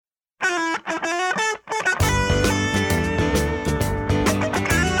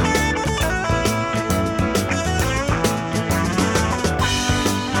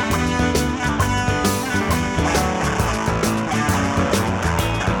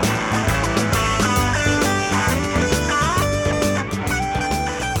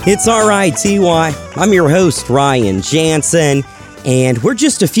It's all right, TY. I'm your host, Ryan Jansen, and we're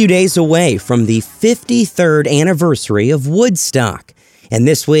just a few days away from the 53rd anniversary of Woodstock. And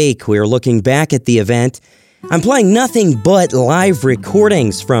this week, we're looking back at the event. I'm playing nothing but live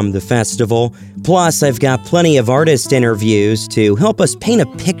recordings from the festival. Plus, I've got plenty of artist interviews to help us paint a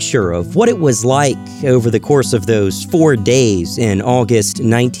picture of what it was like over the course of those 4 days in August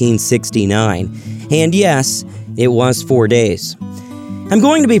 1969. And yes, it was 4 days. I'm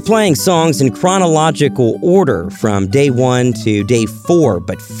going to be playing songs in chronological order from day 1 to day 4,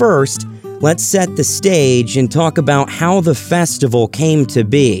 but first, let's set the stage and talk about how the festival came to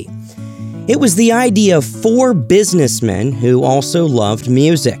be. It was the idea of 4 businessmen who also loved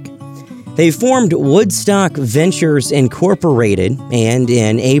music. They formed Woodstock Ventures Incorporated, and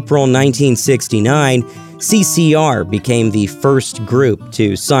in April 1969, CCR became the first group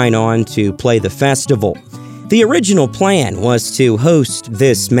to sign on to play the festival. The original plan was to host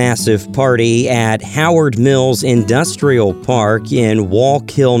this massive party at Howard Mills Industrial Park in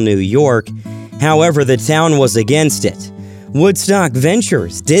Wallkill, New York. However, the town was against it. Woodstock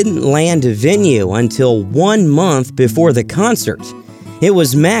Ventures didn't land a venue until 1 month before the concert. It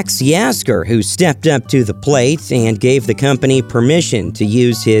was Max Yasgur who stepped up to the plate and gave the company permission to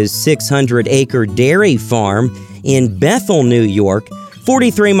use his 600-acre dairy farm in Bethel, New York,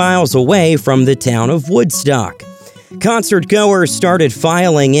 43 miles away from the town of Woodstock. Concert goers started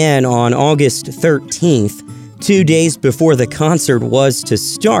filing in on August 13th, 2 days before the concert was to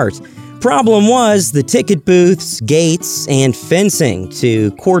start. Problem was, the ticket booths, gates, and fencing to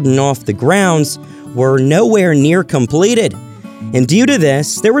cordon off the grounds were nowhere near completed. And due to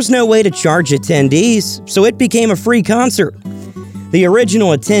this, there was no way to charge attendees, so it became a free concert. The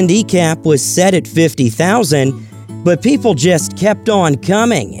original attendee cap was set at 50,000, but people just kept on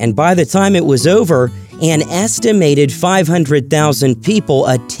coming, and by the time it was over, an estimated 500,000 people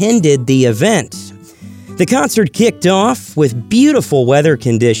attended the event. The concert kicked off with beautiful weather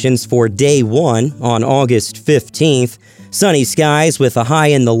conditions for day 1 on August 15th, sunny skies with a high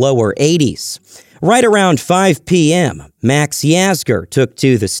in the lower 80s. Right around 5 p.m., Max Yasgur took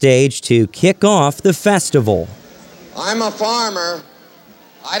to the stage to kick off the festival. I'm a farmer.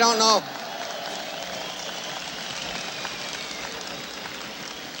 I don't know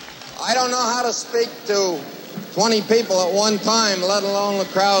how to speak to 20 people at one time, let alone a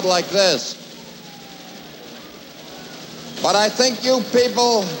crowd like this. But I think you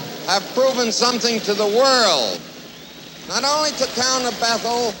people have proven something to the world. Not only to town of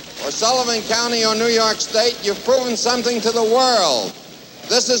Bethel or Sullivan County or New York State, you've proven something to the world.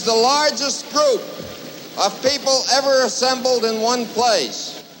 This is the largest group of people ever assembled in one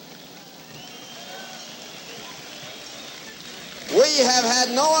place. We have had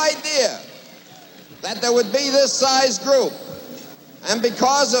no idea that there would be this size group. And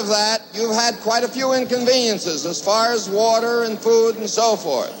because of that, you've had quite a few inconveniences as far as water and food and so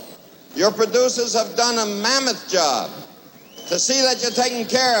forth. Your producers have done a mammoth job to see that you're taken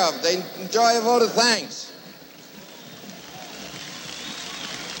care of. They enjoy a vote of thanks.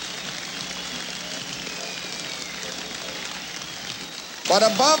 But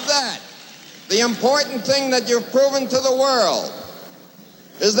above that, the important thing that you've proven to the world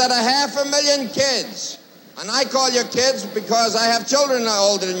is that 500,000 kids, and I call you kids because I have children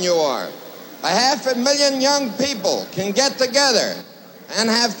older than you are, 500,000 young people can get together and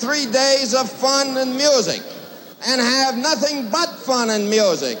have 3 days of fun and music and have nothing but fun and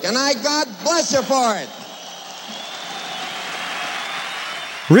music. And God bless you for it.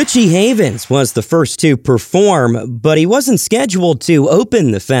 Richie Havens was the first to perform, but he wasn't scheduled to open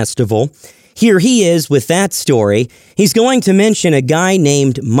the festival. Here he is with that story. He's going to mention a guy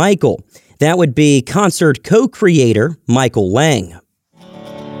named Michael. That would be concert co-creator Michael Lang.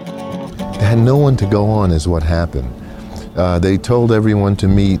 They had no one to go on is what happened. They told everyone to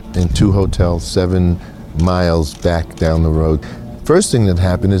meet in 2 hotels 7 miles back down the road. First thing that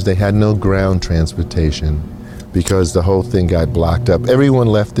happened is they had no ground transportation because the whole thing got blocked up. Everyone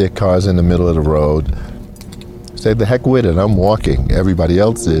left their cars in the middle of the road. Said, the heck with it, I'm walking. Everybody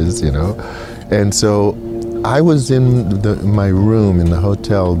else is, you know. And so I was in my room in the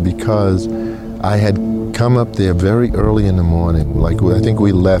hotel because I had come up there very early in the morning. Like, I think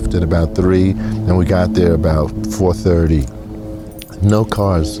we left at about 3 and we got there about 4:30. No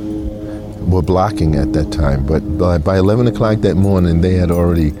cars were blocking at that time, but by 11 o'clock that morning, they had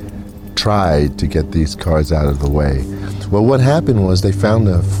already tried to get these cars out of the way. Well, what happened was they found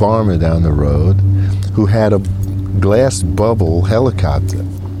a farmer down the road who had a glass bubble helicopter.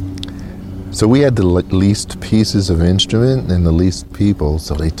 So we had the least pieces of instrument and the least people,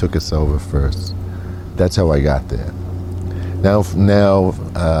 so they took us over first. That's how I got there. Now,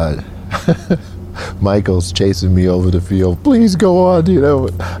 Michael's chasing me over the field. Please go on, you know.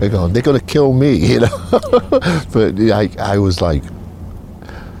 I go, they're going to kill me, you know. But I was like,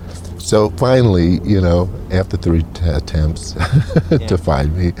 so finally, you know, after 3 attempts to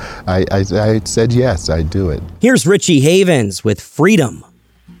find me, I said yes, I'd do it. Here's Richie Havens with Freedom.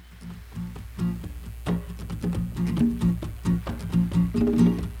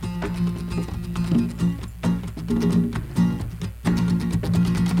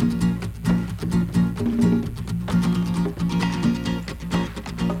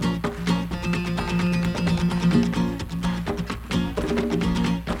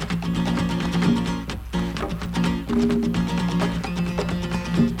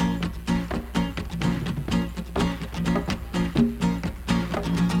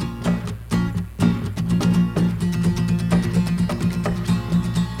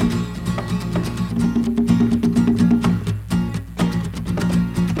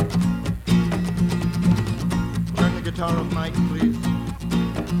 Guitar mic, please.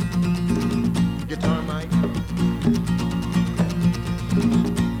 Guitar mic.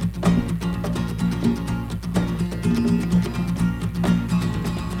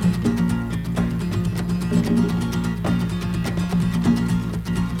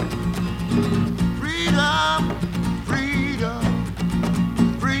 Freedom, freedom,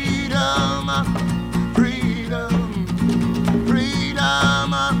 freedom,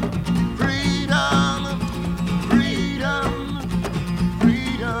 freedom, freedom,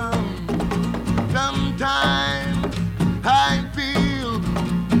 freedom. Sometimes I feel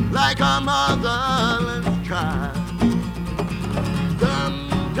like a motherless child.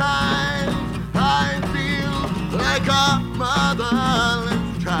 Sometimes I feel like a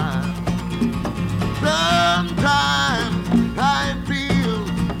motherless child. Sometimes I feel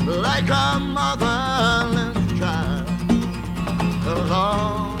like a motherless child.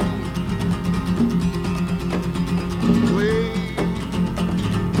 Along the way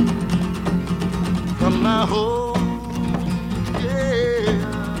from my home, yeah,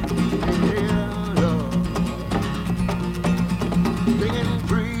 Lord. Singing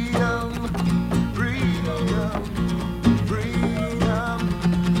freedom, freedom, freedom,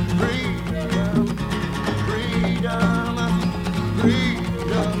 freedom, freedom, freedom,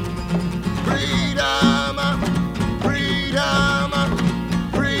 freedom, freedom,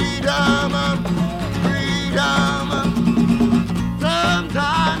 freedom, freedom.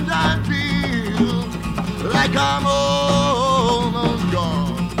 Sometimes I feel like I'm almost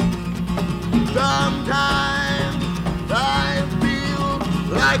gone. Sometimes I feel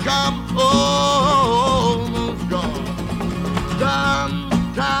like I'm almost gone.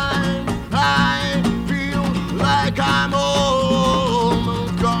 Sometimes I feel like I'm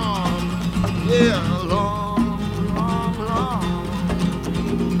almost gone. Yeah, long, long, long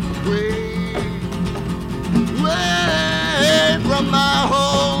way from my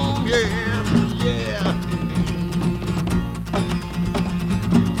home, yeah, yeah.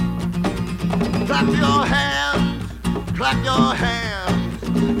 Clap your hands, clap your hands,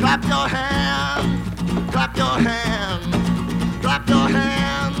 clap your hands, clap your hands, clap your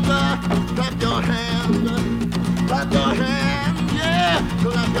hands, clap your hands, clap your hands, yeah,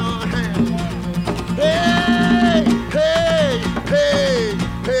 clap your hands. Hey, hey, hey,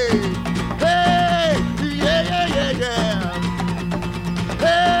 hey, hey, yeah, yeah, yeah, yeah.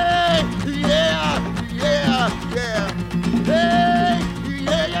 Hey, yeah, yeah, yeah. Hey,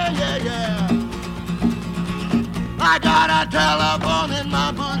 yeah, yeah, yeah, yeah. I got a telephone in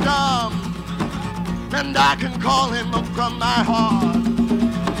my bosom, and I can call him up from my heart.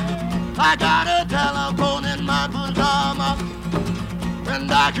 I got a telephone in my bosom,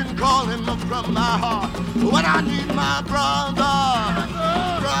 and I can call him up from my heart. When I need my brother,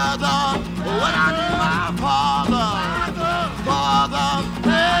 brother, when I need my father, father,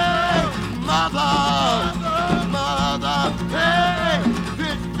 hey, mother, mother, hey,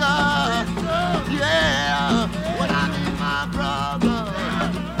 sister, yeah. When I need my brother,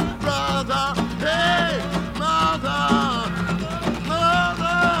 brother, hey, mother,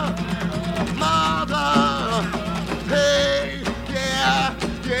 mother, mother, hey, yeah,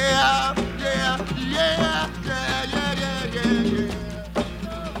 yeah, yeah, yeah, yeah, yeah, yeah, yeah.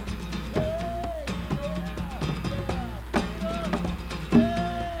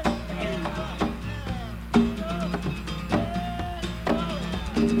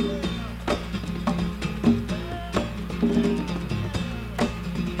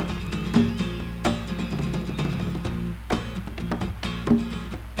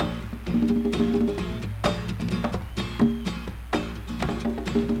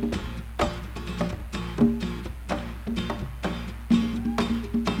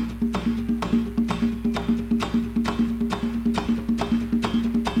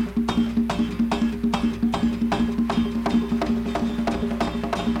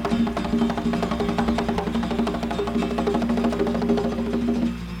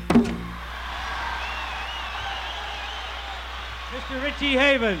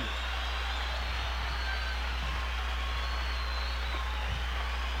 Havens.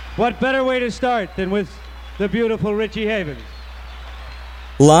 What better way to start than with the beautiful Richie Havens?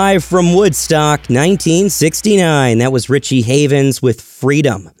 Live from Woodstock, 1969, that was Richie Havens with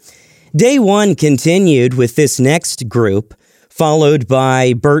Freedom. Day one continued with this next group, followed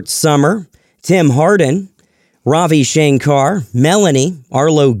by Bert Summer, Tim Hardin, Ravi Shankar, Melanie,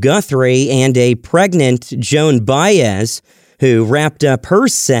 Arlo Guthrie, and a pregnant Joan Baez, who wrapped up her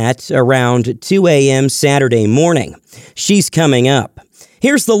set around 2 a.m. Saturday morning. She's coming up.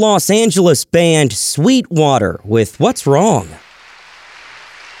 Here's the Los Angeles band Sweetwater with What's Wrong.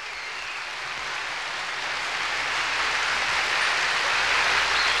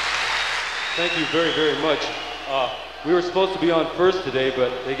 Thank you very, very much. We were supposed to be on first today,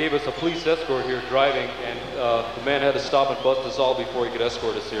 but they gave us a police escort here driving, and the man had to stop and bust us all before he could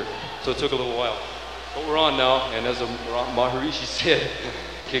escort us here. So it took a little while. But we're on now, and as Maharishi said,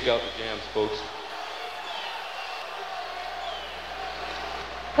 kick out the jams, folks.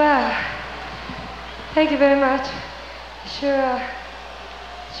 Wow. Thank you very much. Sure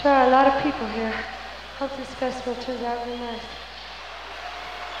are a lot of people here. Hope this festival turns out really nice.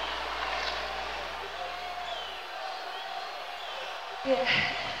 Yeah.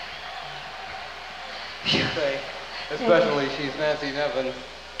 Especially she's Nancy Nevin,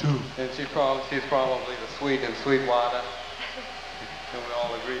 and she's probably the sweet and Sweetwater, and we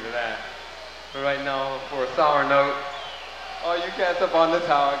all agree to that. But right now, for a sour note, all you cats up on the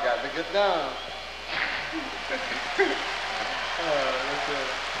tower got to get down. That's it.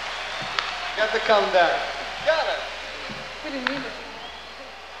 Got to come down. Got it. We didn't need it.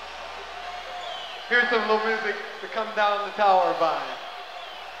 Here's some little music to come down the tower by.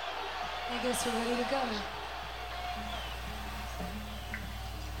 I guess we're ready to go.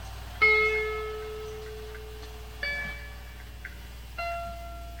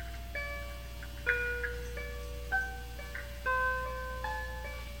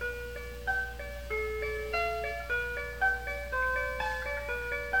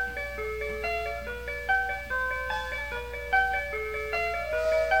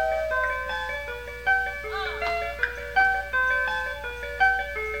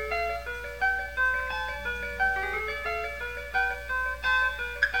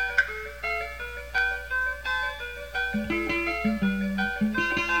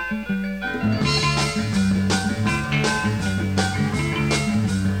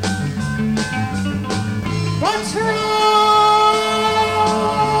 What's wrong?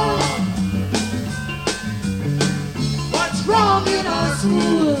 What's wrong in our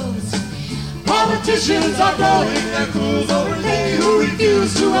schools? Politicians are blowing their cool over ladies who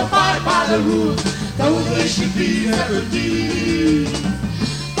refuse to abide by the rules, though they should be 17.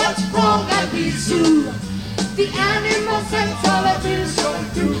 What's wrong that we sue? The animal sensibility is showing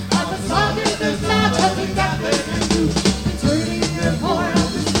through. Of the song is there's not nothing that they can do. It's hurting their point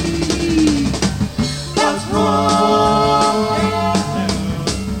of the sea. What's wrong?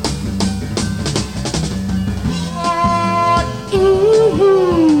 What is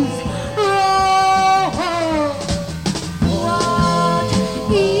wrong? What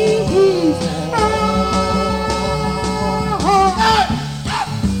is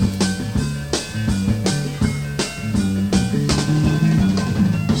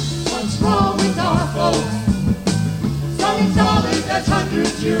What's wrong with our folks? Selling dollars that's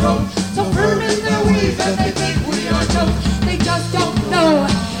 100-year-old, so firm in their ways that they think we are jokes. They just don't know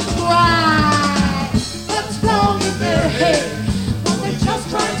why. What's wrong in their head? Well, they're just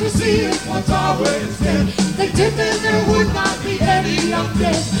trying to see if what's our way instead. They did, then there would not be any young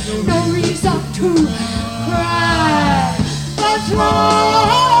dead. No reason to cry. What's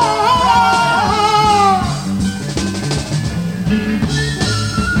wrong?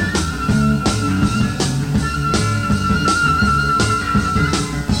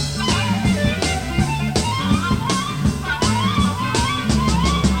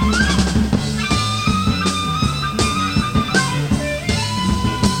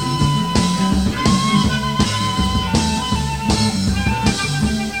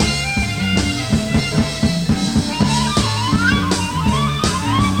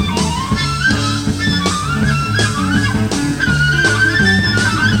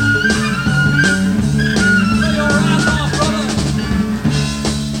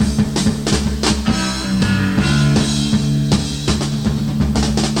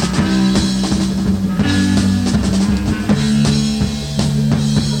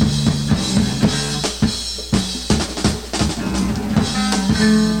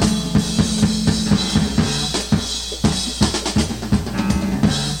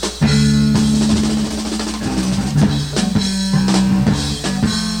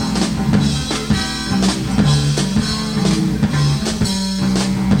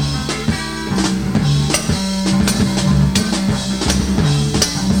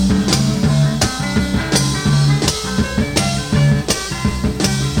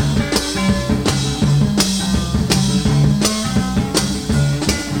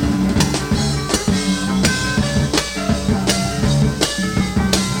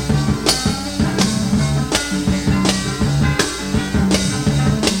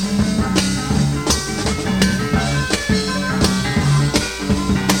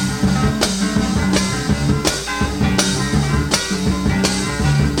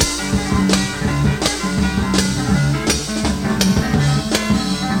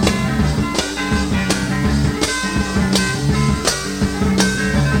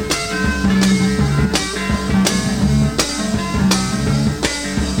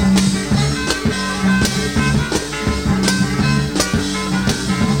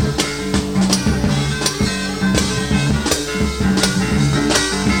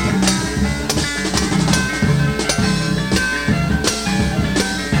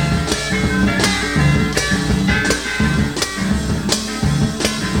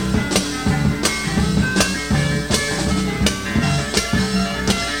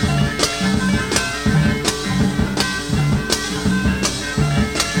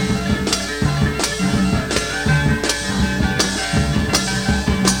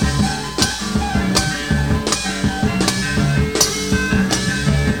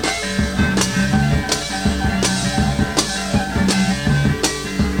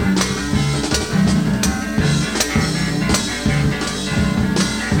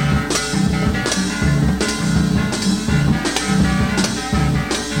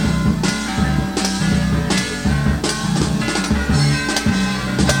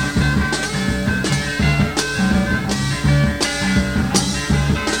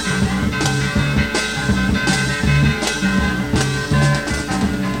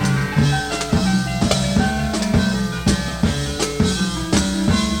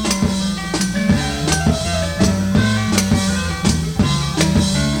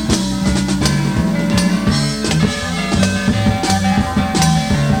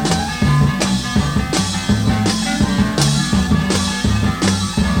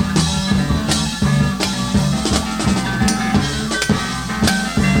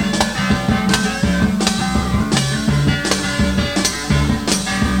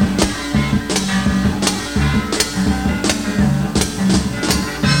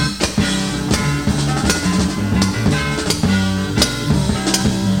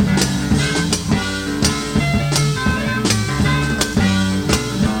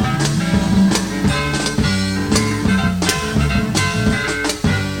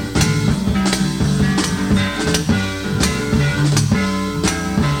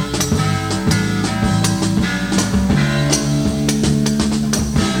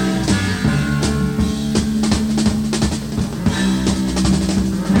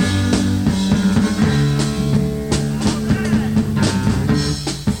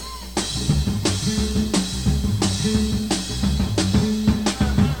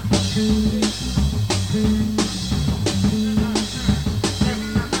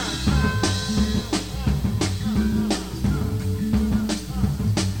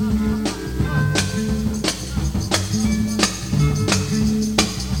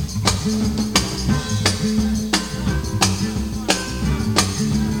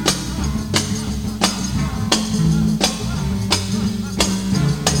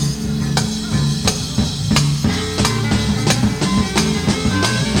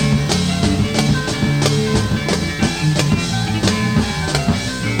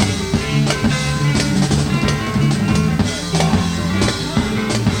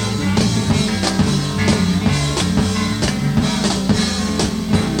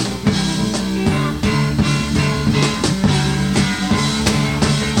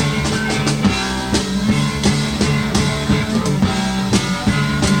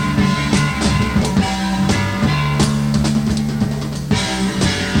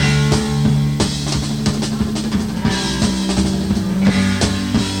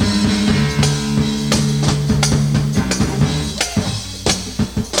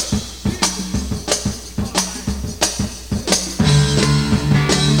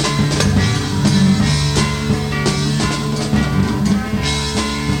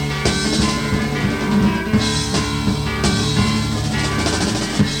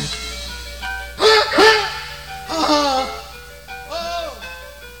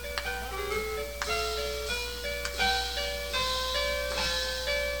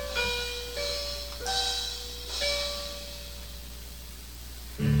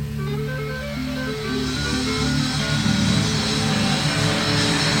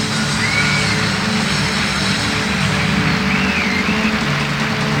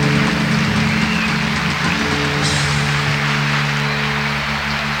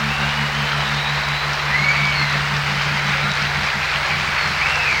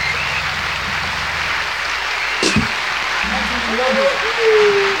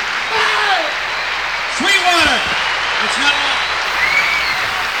 Sweetwater! It's not long.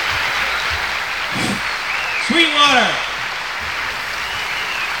 Sweetwater!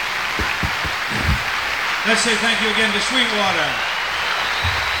 Let's say thank you again to Sweetwater.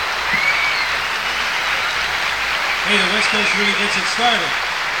 Hey, the West Coast really gets it started.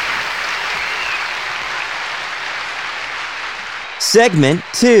 Segment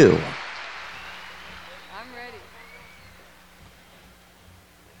 2. I'm ready.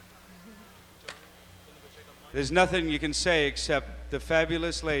 There's nothing you can say except the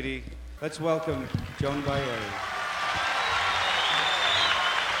fabulous lady. Let's welcome Joan Baez.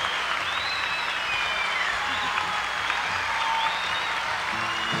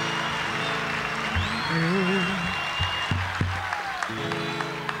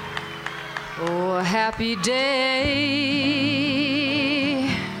 Oh, happy day.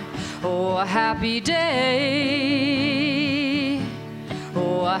 Oh, happy day.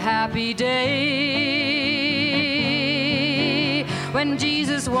 Oh, happy day. When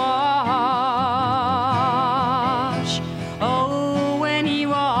Jesus washed. Oh, when he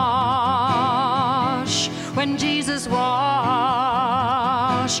washed. When Jesus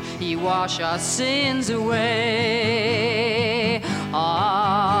washed. He washed our sins away.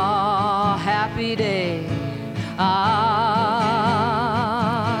 Ah, happy day. Ah,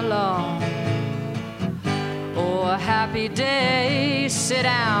 Lord. Oh, a happy day. Sit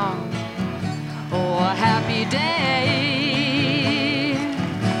down. Oh, a happy day.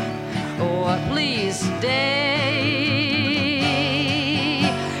 Oh, a pleased day.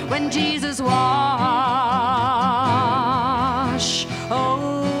 When Jesus washed.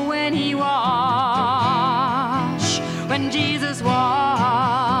 Oh, when he washed. When Jesus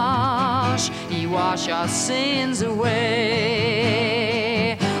washed. He washed our sins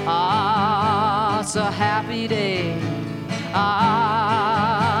away. Ah, it's a happy day.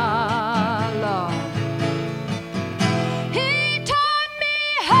 Ah, Lord. He taught me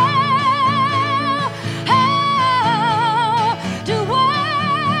how to watch,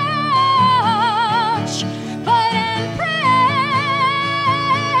 fight and pray,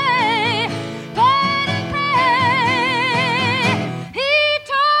 fight and pray. He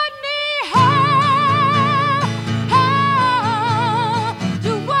taught me how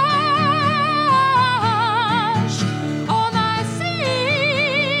to wash all my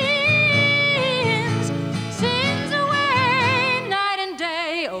sins away night and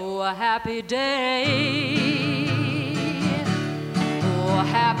day. Oh, a happy day. Oh, a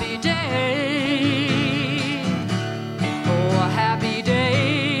happy day. Oh, a happy day.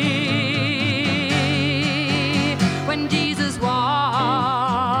 When Jesus washed.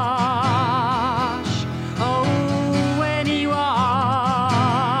 Oh, when he washed.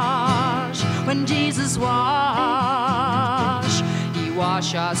 When Jesus washed. He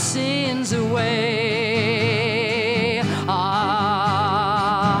washed our sins away.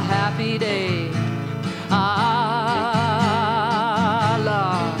 Ah, happy day. Ah,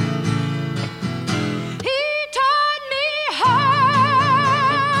 Lord. He taught me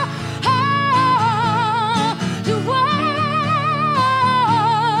how to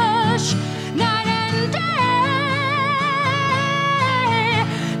wash night and day,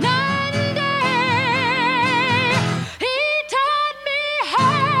 night and day. He taught me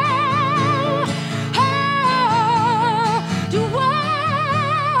how to wash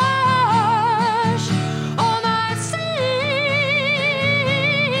all my sins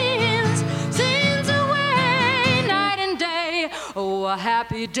away night and day. Oh, a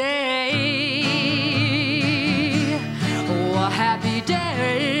happy day. Oh, a happy day.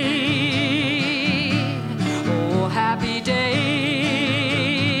 Oh, happy day.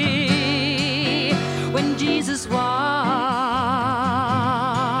 When Jesus washed.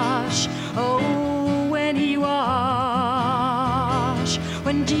 Oh, when he washed.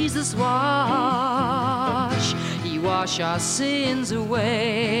 When Jesus washed. He washed our sins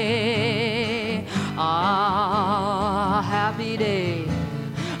away. Ah, happy day.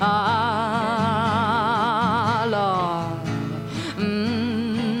 Ah, Lord.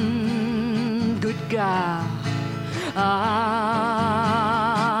 Good God. Ah.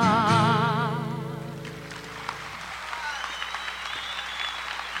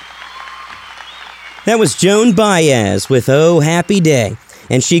 That was Joan Baez with Oh Happy Day,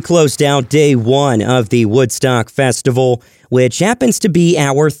 and she closed out day one of the Woodstock Festival, which happens to be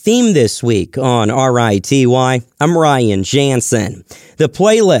our theme this week on RITY. I'm Ryan Jansen. The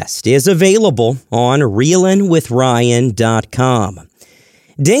playlist is available on reelinwithryan.com.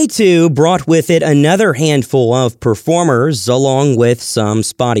 Day two brought with it another handful of performers along with some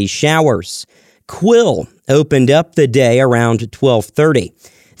spotty showers. Quill opened up the day around 12:30.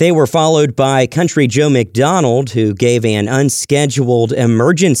 They were followed by Country Joe McDonald, who gave an unscheduled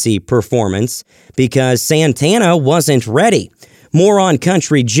emergency performance because Santana wasn't ready. More on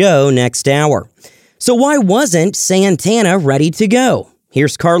Country Joe next hour. So why wasn't Santana ready to go?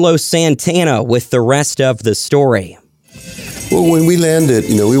 Here's Carlos Santana with the rest of the story. Well, when we landed,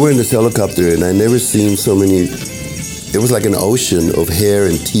 we were in this helicopter, and I never seen so many. It was like an ocean of hair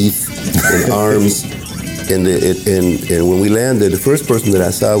and teeth and arms. And when we landed, the first person that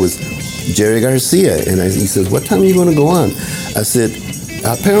I saw was Jerry Garcia. And he says, "What time are you going to go on?" I said,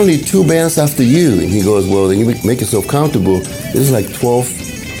 "Apparently 2 bands after you." And he goes, "Well, then you make yourself comfortable. This is like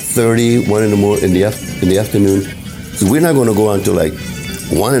 12:30, 1 in the afternoon. So we're not going to go on until like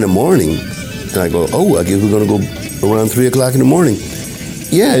 1 in the morning." And I go, "Oh, I guess we're going to go around 3 o'clock in the morning."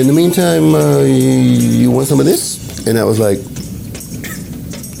 "Yeah, in the meantime, you want some of this?" And I was like,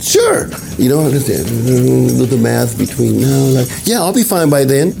 "Sure." The math between yeah, I'll be fine by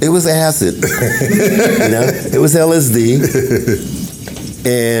then. It was acid. It was LSD.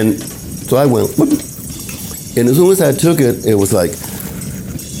 And so I went, whoop. And as soon as I took it, it was like,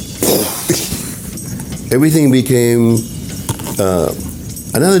 everything became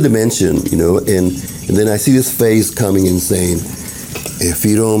another dimension, and then I see this face coming and saying, "If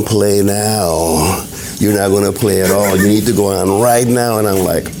you don't play now, you're not going to play at all. You need to go on right now." And I'm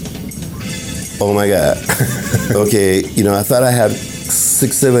like, oh my God. Okay, I thought I had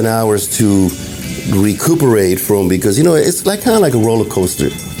 6-7 hours to recuperate from, because, it's kind of like a roller coaster.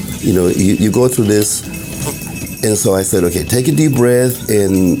 You go through this. And so I said, okay, take a deep breath.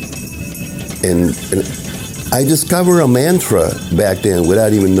 And I discovered a mantra back then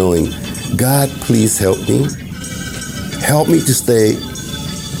without even knowing. God, please help me. Help me to stay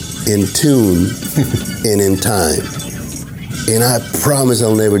in tune and in time. And I promise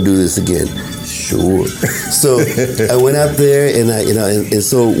I'll never do this again. Sure. So I went out there, and and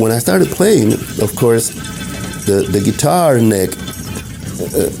so when I started playing, of course, the guitar neck,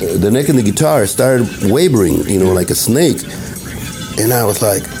 the neck of the guitar started wavering, like a snake, and I was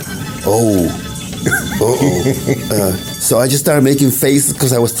like, oh, so I just started making faces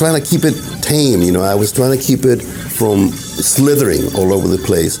because I was trying to keep it tame, I was trying to keep it from slithering all over the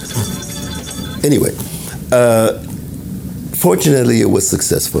place. Anyway, fortunately, it was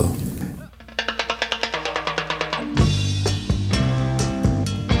successful.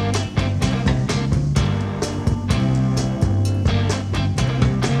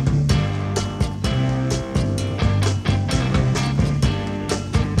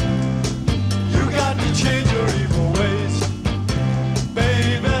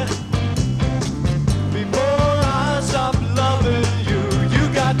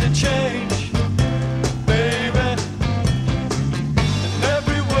 Change, baby, and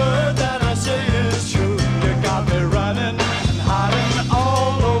every word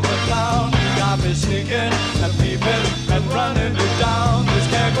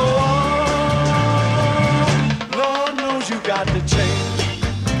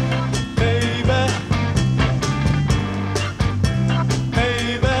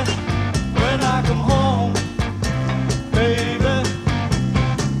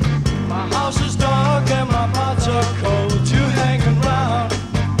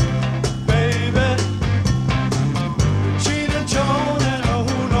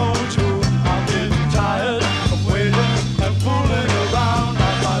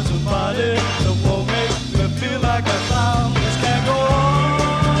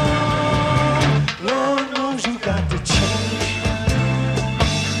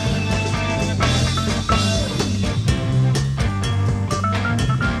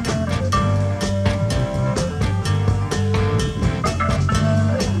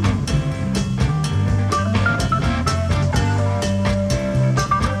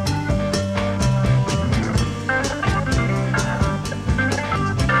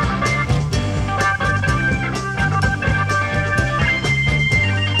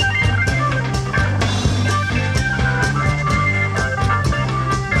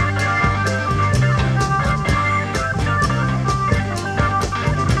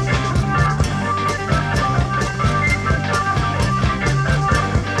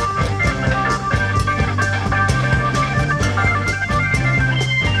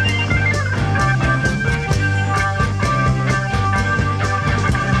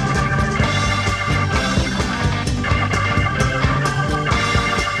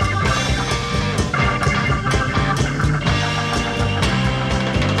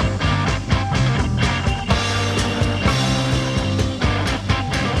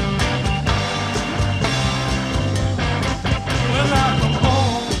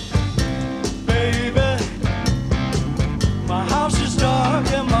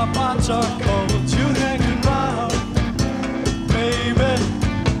circle you hanging round, baby.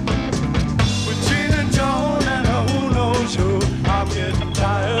 With Gina Jones and who knows who, I'm getting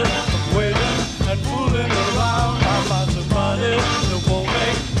tired of waiting and fooling around. I find somebody that won't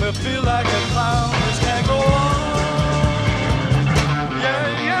make me feel like a clown. This can't go on. Yeah,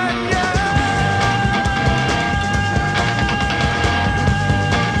 yeah, yeah.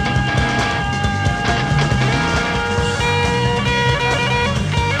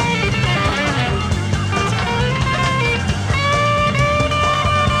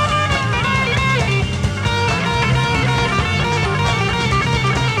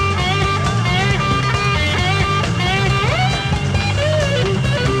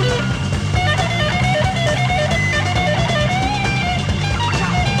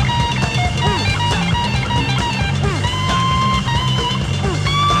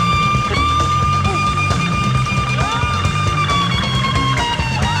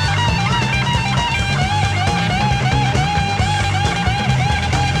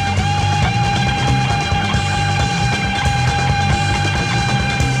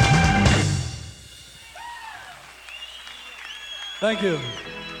 Thank you.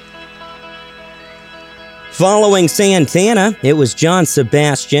 Following Santana, it was John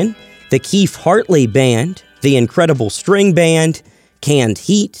Sebastian, the Keith Hartley Band, the Incredible String Band, Canned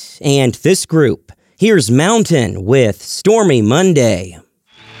Heat, and this group. Here's Mountain with Stormy Monday.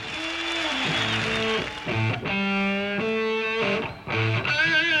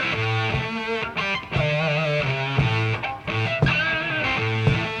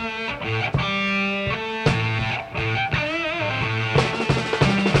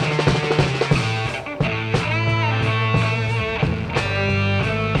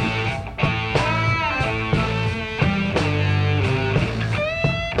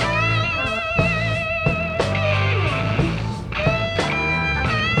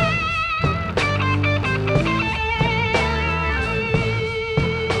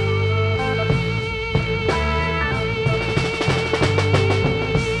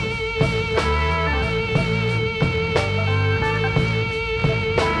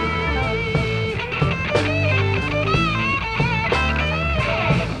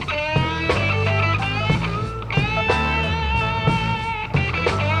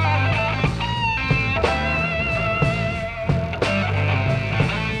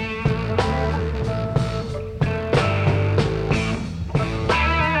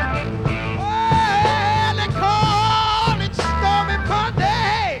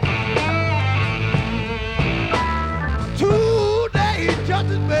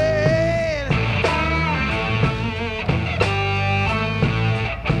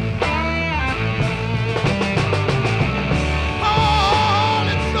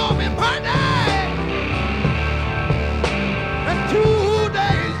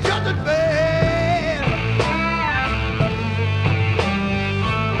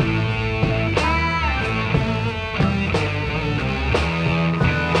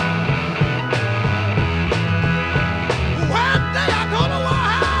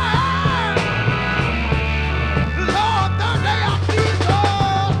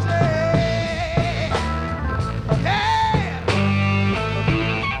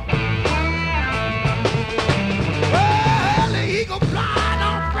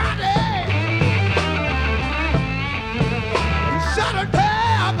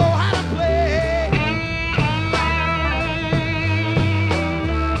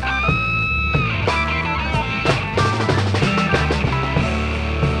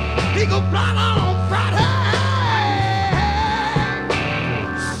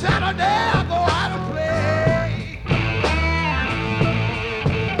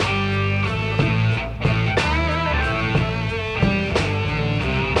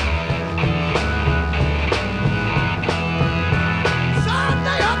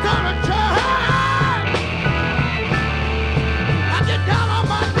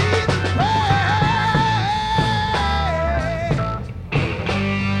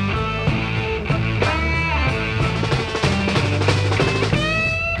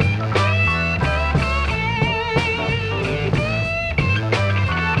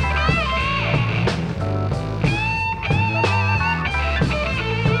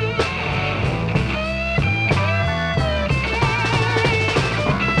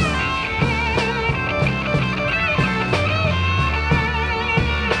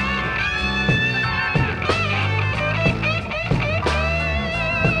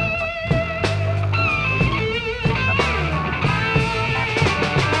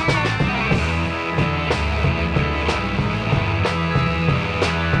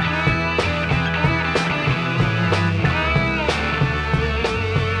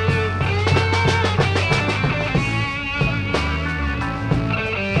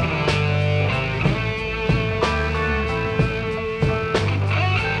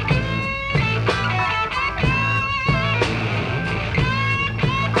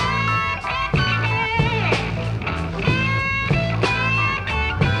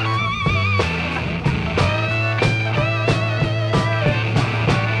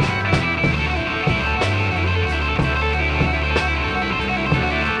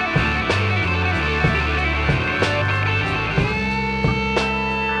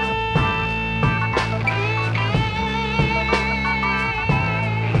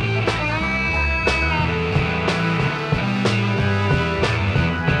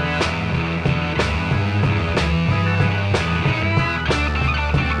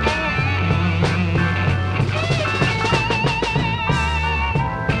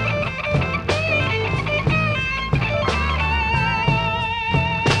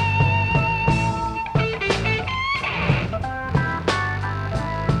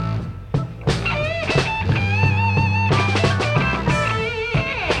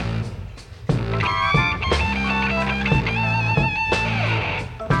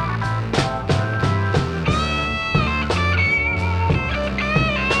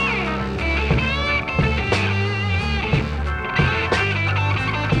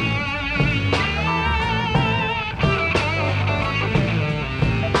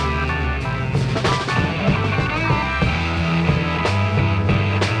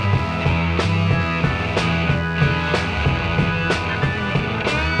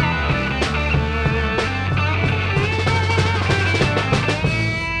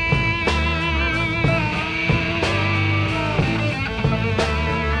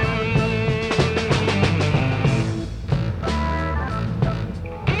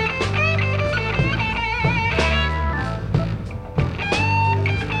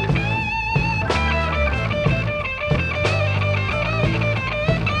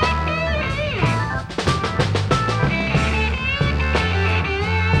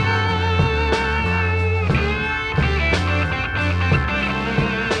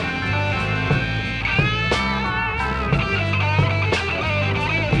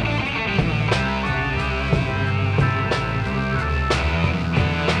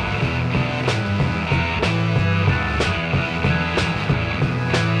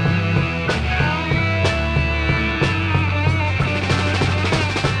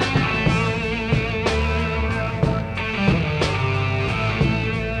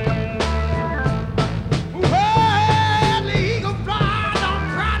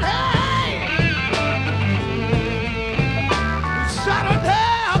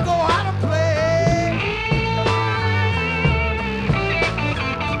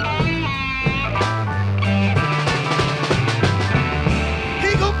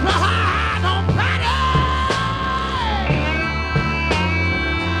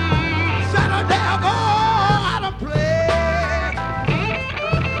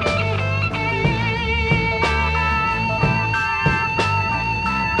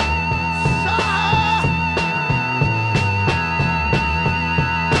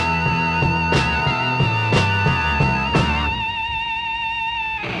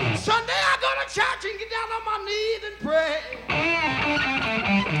 Sunday I go to church and get down on my knees and pray.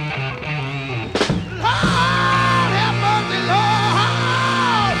 Lord, have mercy, Lord.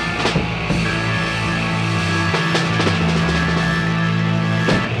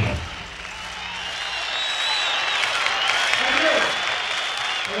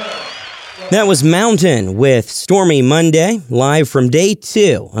 That was Mountain with Stormy Monday, live from day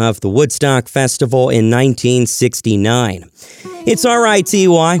 2 of the Woodstock Festival in 1969. It's RITY,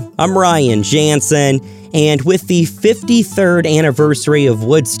 I'm Ryan Jansen, and with the 53rd anniversary of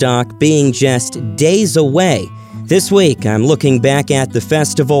Woodstock being just days away, this week I'm looking back at the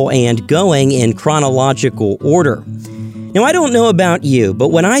festival and going in chronological order. Now, I don't know about you, but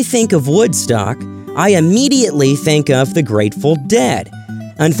when I think of Woodstock, I immediately think of the Grateful Dead.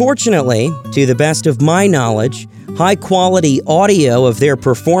 Unfortunately, to the best of my knowledge, high-quality audio of their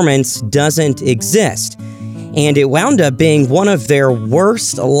performance doesn't exist, and it wound up being one of their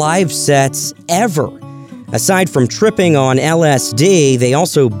worst live sets ever. Aside from tripping on LSD, they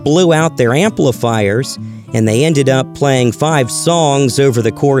also blew out their amplifiers, and they ended up playing 5 songs over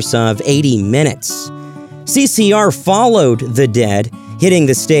the course of 80 minutes. CCR followed the Dead, hitting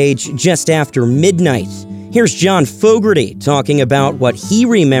the stage just after midnight. Here's John Fogerty talking about what he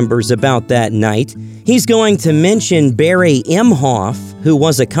remembers about that night. He's going to mention Barry Imhoff, who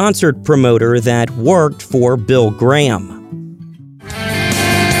was a concert promoter that worked for Bill Graham.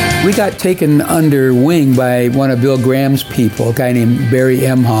 We got taken under wing by one of Bill Graham's people, a guy named Barry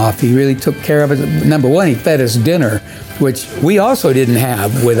Imhoff. He really took care of us. Number one, he fed us dinner, which we also didn't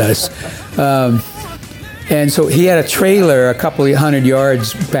have with us. And so he had a trailer a couple of 100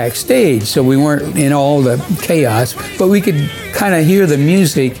 yards backstage, so we weren't in all the chaos, but we could kind of hear the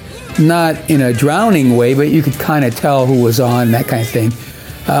music, not in a drowning way, but you could kind of tell who was on, that kind of thing.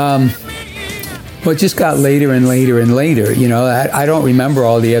 But it just got later and later and later. You know, I don't remember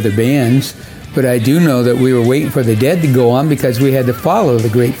all the other bands, but I do know that we were waiting for the Dead to go on because we had to follow the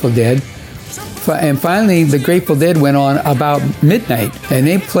Grateful Dead. And finally, the Grateful Dead went on about midnight, and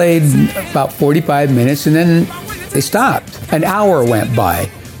they played about 45 minutes, and then they stopped. An hour went by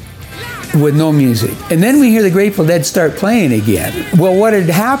with no music. And then we hear the Grateful Dead start playing again. Well, what had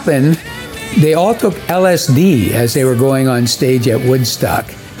happened, they all took LSD as they were going on stage at Woodstock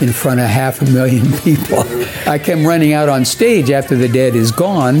in front of 500,000 people. I came running out on stage after the Dead is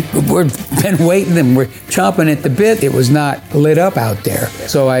gone. We've been waiting, and we're chomping at the bit. It was not lit up out there.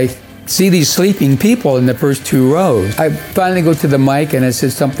 So I see these sleeping people in the first 2 rows. I finally go to the mic and I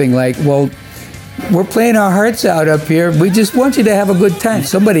said something like, well, we're playing our hearts out up here. We just want you to have a good time.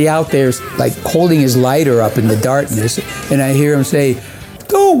 Somebody out there's like holding his lighter up in the darkness, and I hear him say,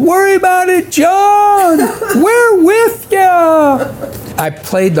 don't worry about it, John. We're with ya. I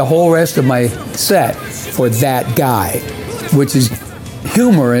played the whole rest of my set for that guy, which is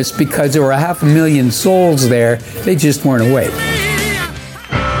humorous because there were 500,000 souls there. They just weren't awake.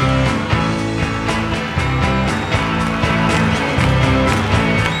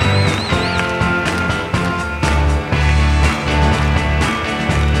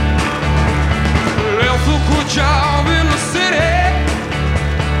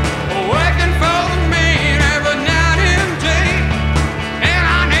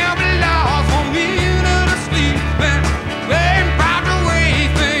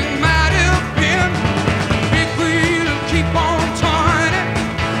 Keep on talking.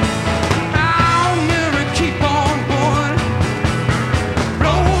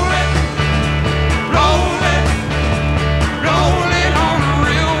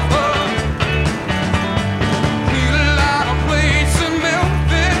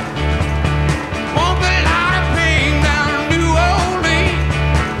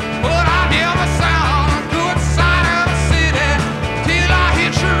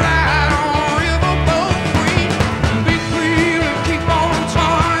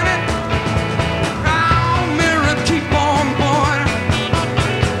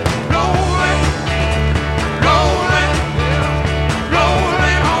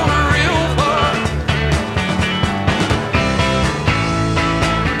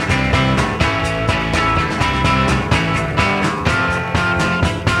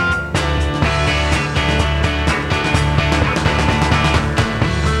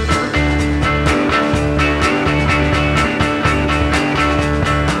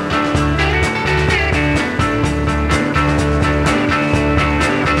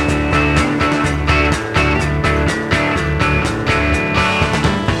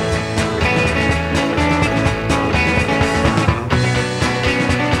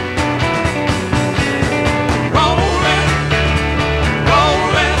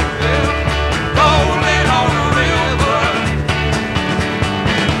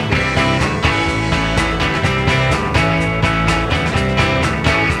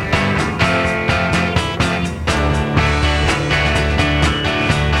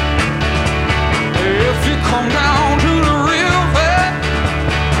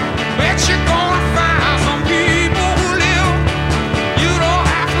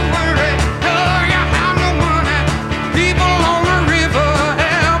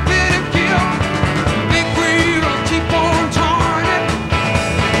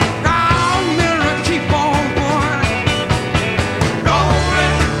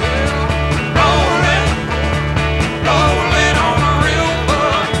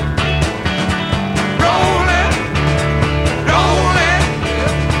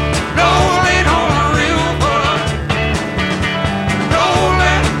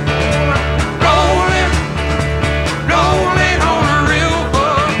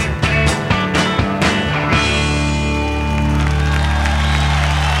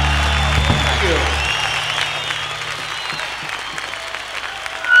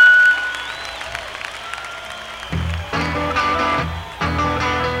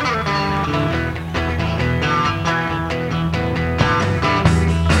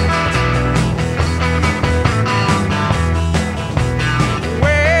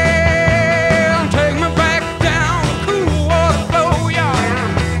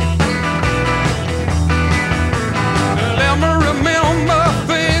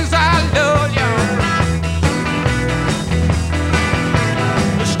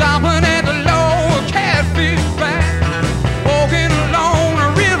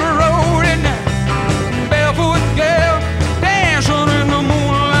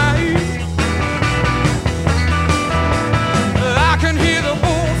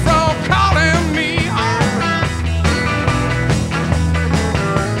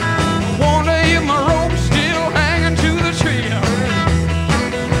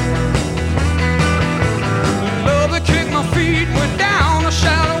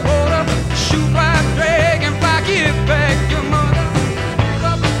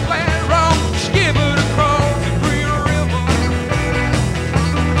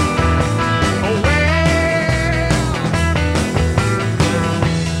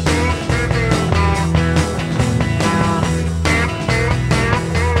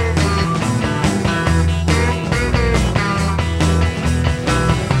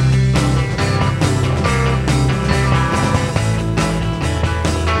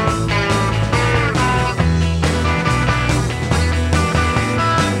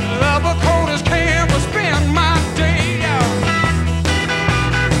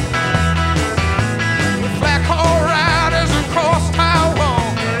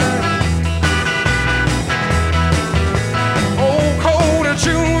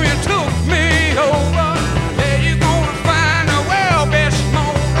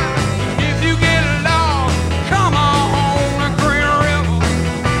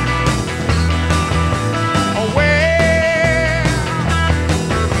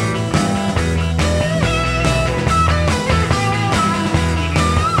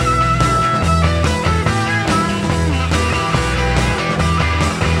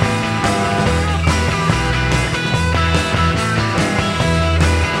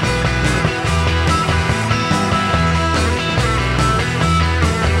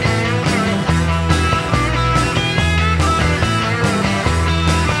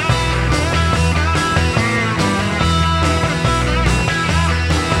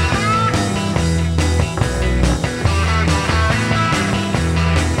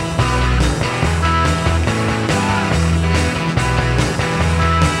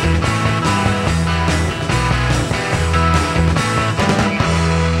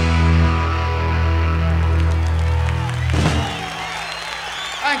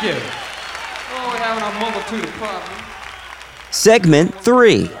 Thank you. Oh, we're having a multitude of problems. Segment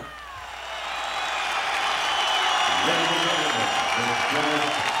 3.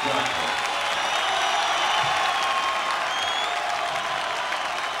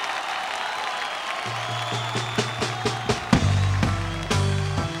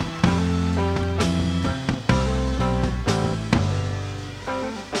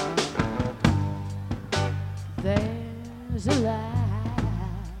 There's a light,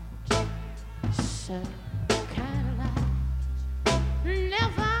 some kind of light,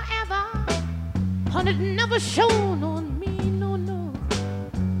 never ever, and it never shone on me, no, no.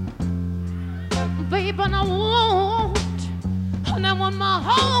 Babe, and I want my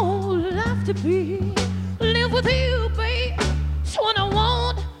whole life to be live with you, babe. So what I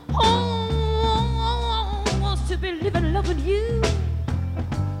wants to be living, loving you.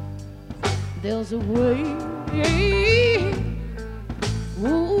 There's a way.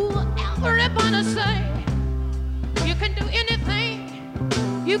 Ooh, everybody say you can do anything,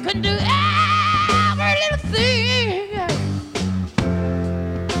 you can do every little thing.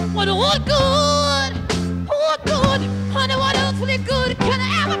 What good, honey, what earthly good can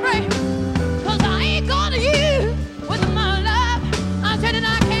I ever bring? 'Cause I ain't gonna you with my love. I said that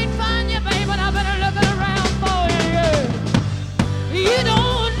I can't find you, babe, but I better look around for you. You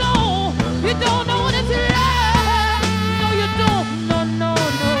don't know what it's like.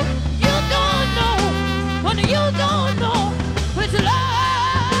 You don't know what's love.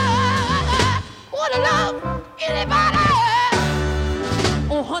 What a love, anybody?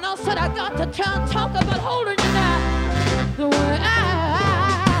 Oh, honey, I said I got to try and talk about holding you now. The way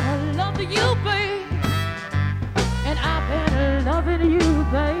I love you, babe. And I've been loving you,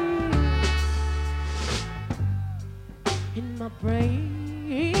 babe. In my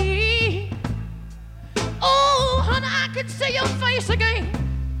brain. Oh, honey, I can see your face again.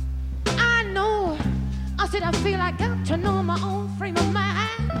 I know. I said I feel I got to know my own frame of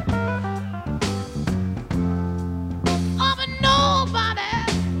mind. Oh, but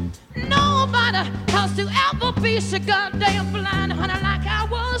nobody has to ever be so goddamn blind, honey, like I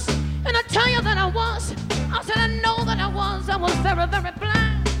was. And I tell you that I was. I said I know that I was very, very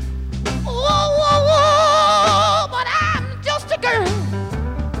blind. Oh, but I'm just a girl.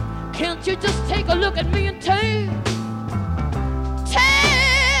 Can't you just take a look at me and tell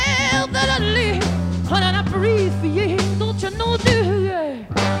that I live? Honey, I breathe for you, don't you know, do you?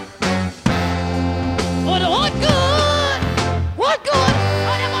 But what good,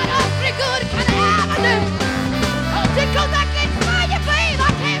 honey, what awfully good can I ever do? Oh, because I can't find you, babe,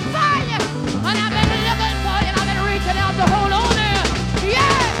 I can't find you. And I've been looking for you, and I've been reaching out to hold on there.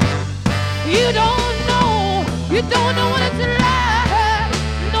 Yeah, you don't know what it's like.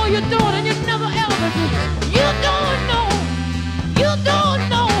 No, you don't, and you never ever do. You don't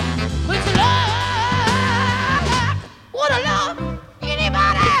know what's like. What a love,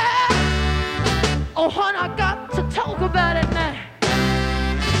 anybody? Oh, honey, I got to talk about it now.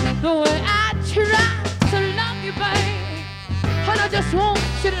 The way I try to love you, babe. Honey, I just want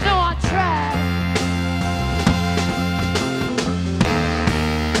you to know I tried.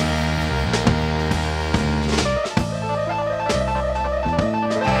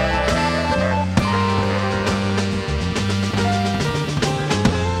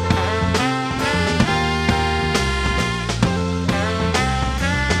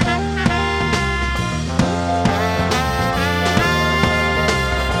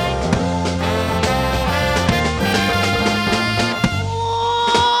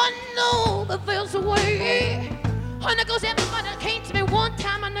 Cause everybody came to me one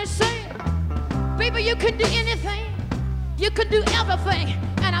time and they said, baby, you can do anything, you can do everything,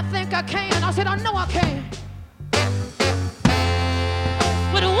 and I think I can. I said, I know I can.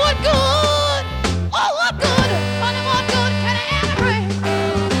 But what good, oh what good, honey, what good can I ever bring?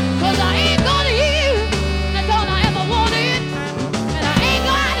 Cause I ain't gonna you, that's all I ever wanted, and I ain't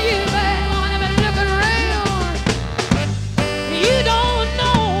gonna you, babe, when I've been looking around. You don't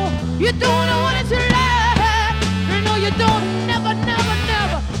know what it's like. You don't, never,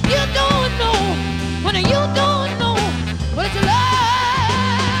 you don't know, when you don't know what it's like.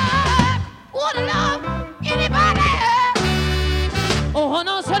 What a love, anybody? Oh, and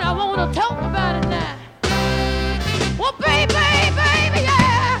I said I want to talk about it now. Well, baby,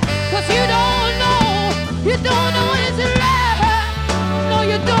 yeah, 'cause you don't know what it's like. No,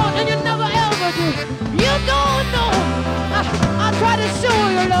 you don't, and you never ever do. You don't know. I tried to show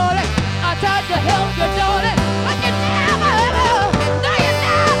you, Lord. I tried to help you, darling. But you never ever, no, you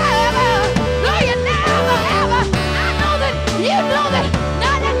never ever, no, you never ever. I know that, you know that,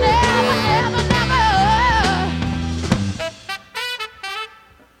 no, you never.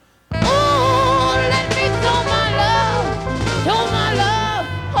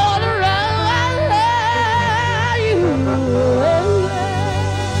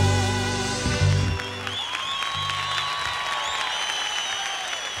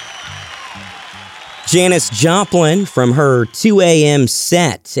 Janis Joplin from her 2 a.m.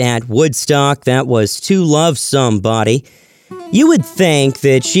 set at Woodstock, that was To Love Somebody. You would think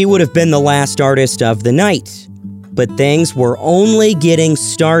that she would have been the last artist of the night, but things were only getting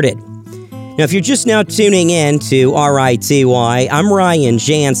started. Now, if you're just now tuning in to RITY, I'm Ryan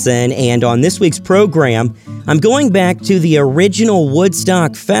Jansen, and on this week's program, I'm going back to the original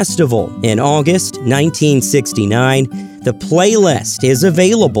Woodstock Festival in August 1969. The playlist is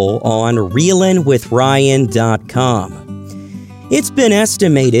available on reelinwithryan.com. It's been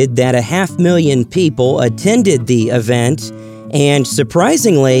estimated that 500,000 people attended the event, and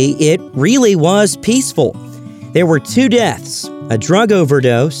surprisingly, it really was peaceful. There were 2 deaths, a drug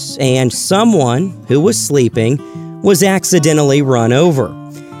overdose, and someone who was sleeping was accidentally run over.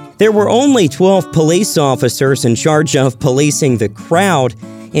 There were only 12 police officers in charge of policing the crowd.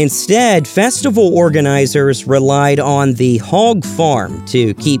 Instead, festival organizers relied on the Hog Farm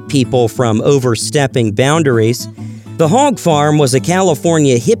to keep people from overstepping boundaries. The Hog Farm was a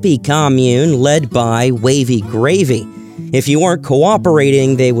California hippie commune led by Wavy Gravy. If you weren't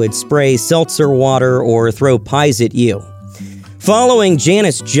cooperating, they would spray seltzer water or throw pies at you. Following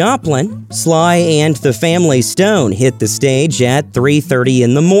Janis Joplin, Sly and the Family Stone hit the stage at 3:30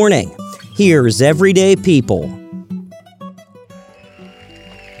 in the morning. Here's Everyday People.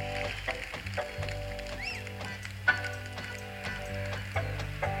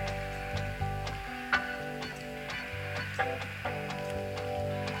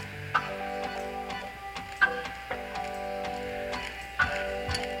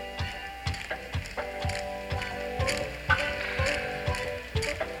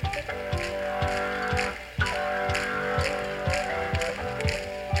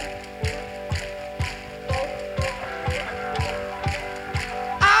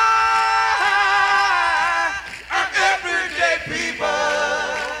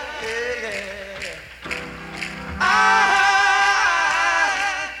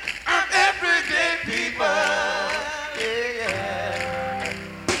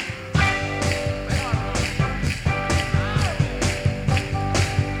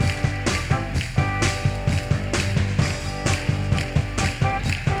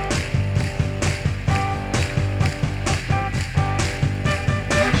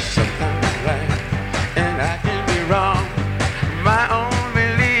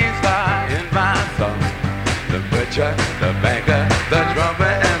 The banker, the drummer,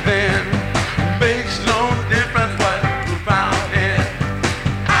 and then makes no difference what you found in.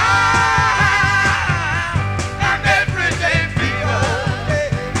 I'm everyday people.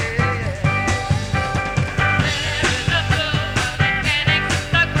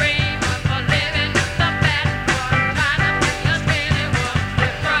 The green one for living, the bad one trying to be a skinny one.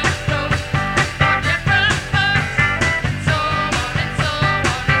 Different strokes for different folks, and so on and so on.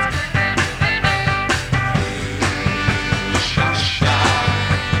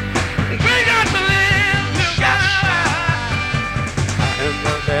 It's good.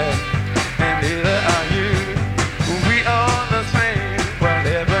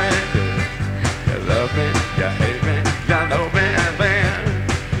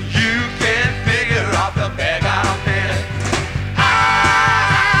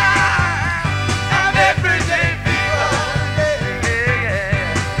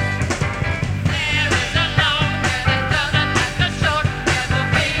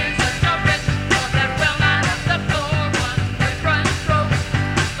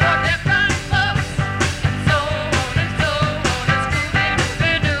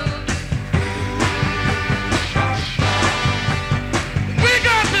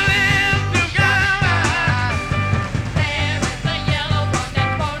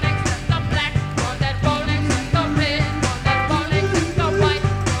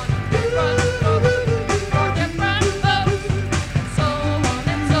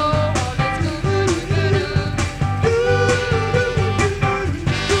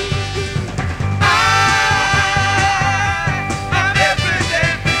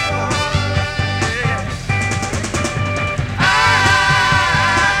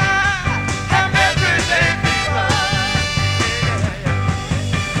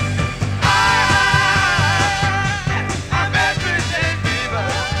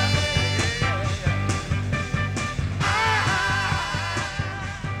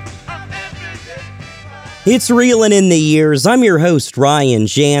 It's Reelin' in the Years. I'm your host, Ryan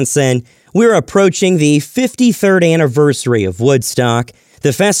Jansen. We're approaching the 53rd anniversary of Woodstock.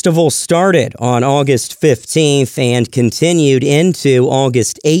 The festival started on August 15th and continued into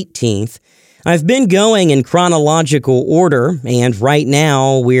August 18th. I've been going in chronological order, and right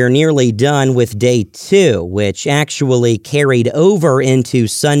now we're nearly done with day 2, which actually carried over into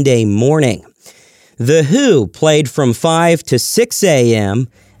Sunday morning. The Who played from 5 to 6 a.m.,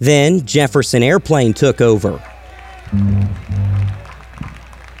 then Jefferson Airplane took over.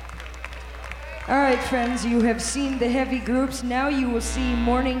 All right, friends, you have seen the heavy groups. Now you will see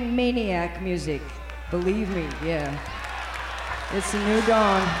Morning Maniac music. Believe me, yeah. It's a new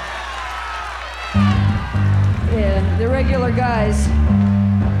dawn. Yeah, the regular guys.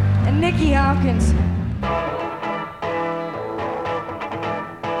 And Nicky Hopkins.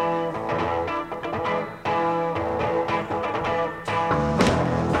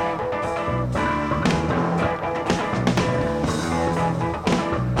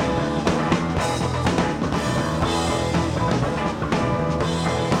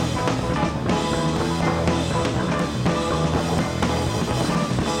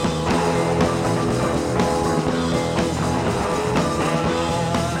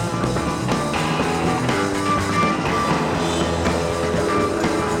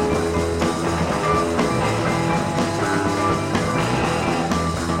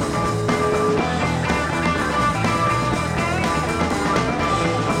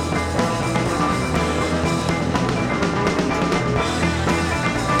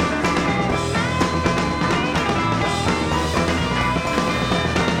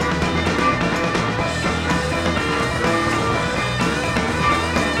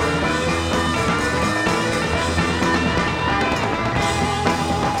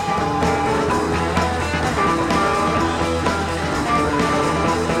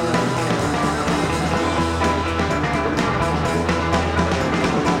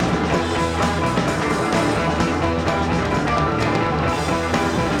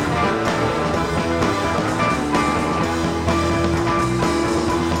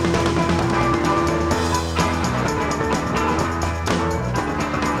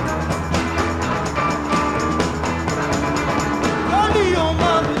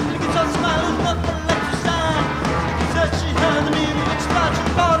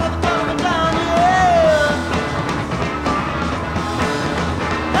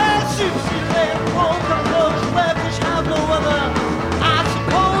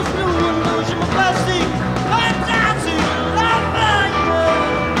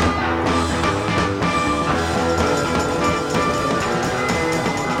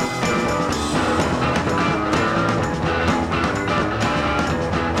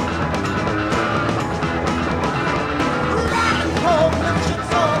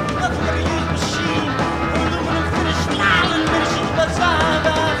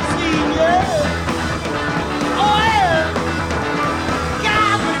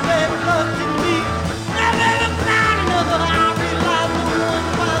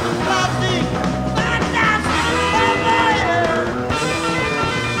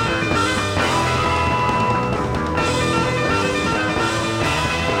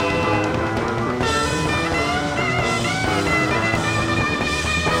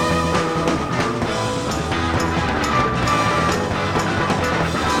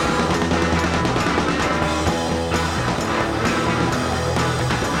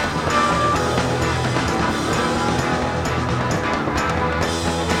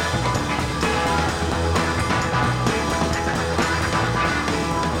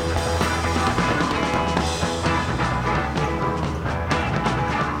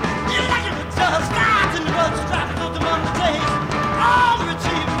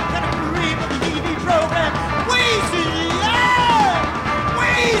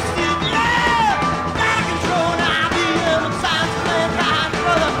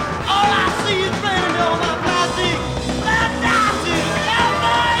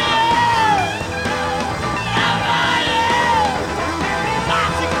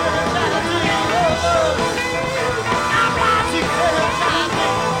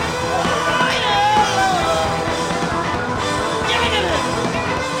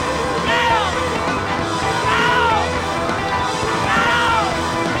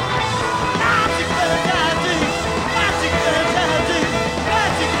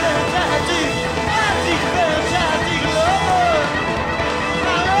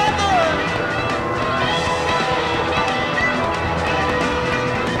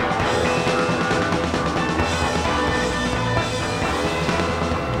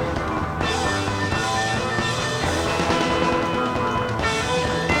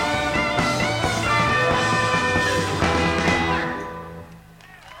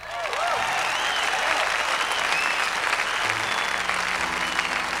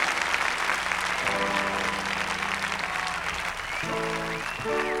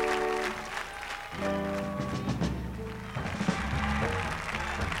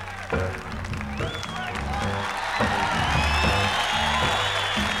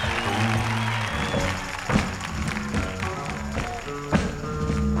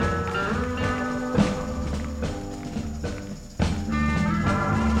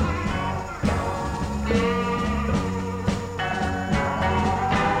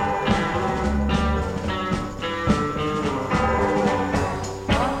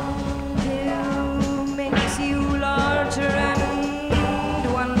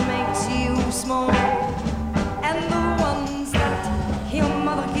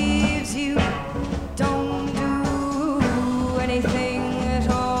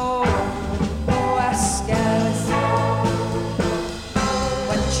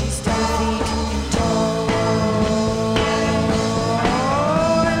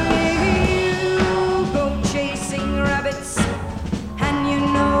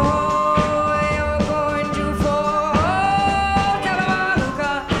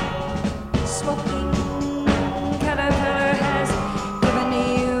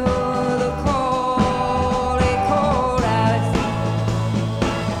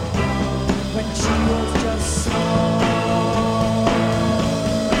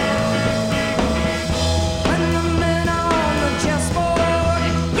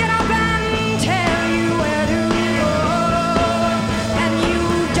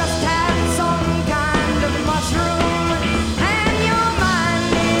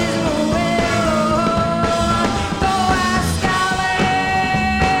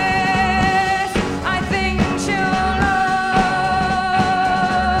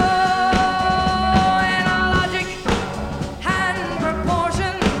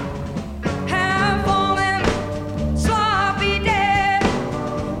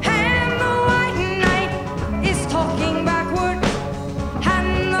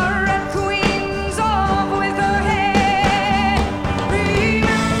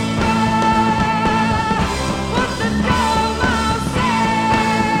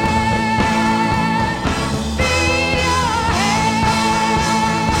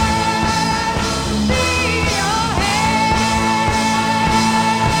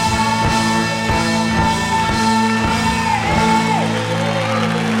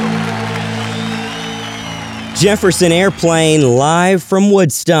 Jefferson Airplane live from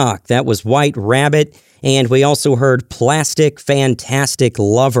Woodstock. That was White Rabbit. And we also heard Plastic Fantastic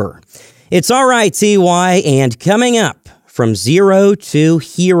Lover. It's All Right, TY, and coming up, From Zero to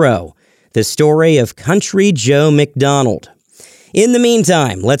Hero, the story of Country Joe McDonald. In the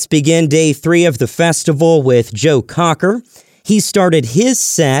meantime, let's begin day 3 of the festival with Joe Cocker. He started his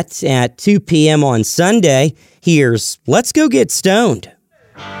set at 2 p.m. on Sunday. Here's Let's Go Get Stoned.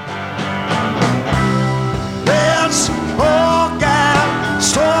 Let's all get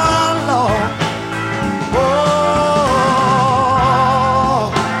stoned, Lord. Oh,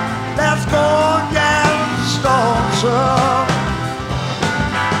 let's go get stoned, sir.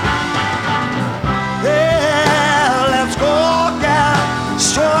 Yeah, let's go get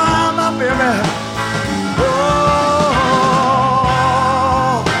stoned, my baby. Oh,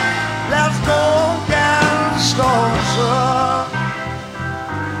 let's go get stoned, sir.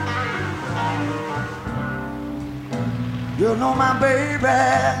 You know my baby,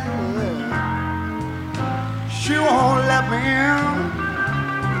 she won't let me in.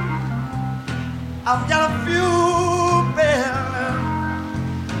 I've got a few bills,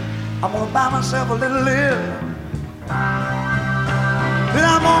 I'm gonna buy myself a little live. Then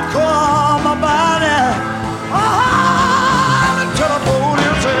I'm gonna call my body on the telephone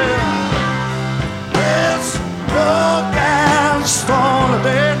and say, let's go get stoned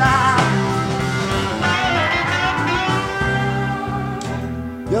today now.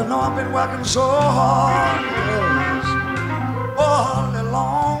 You know I've been working so hard, yes, all day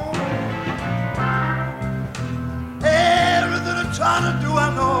long. Everything I'm trying to do, I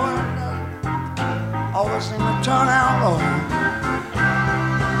know it always seems to turn out wrong.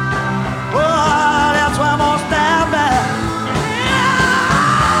 Oh, that's why I'm gonna stand back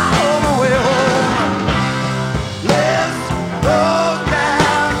on my way home. Let's go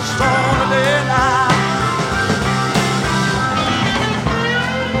get stoned today now.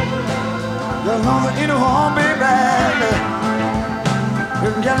 You know that ain't no harm, baby. You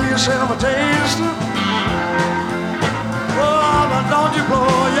can get yourself a taste. Oh, but don't you blow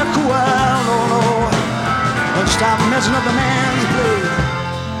your cool, no, no. And stop messing up the man's play.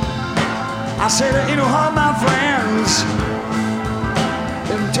 I say there ain't no harm, my friends.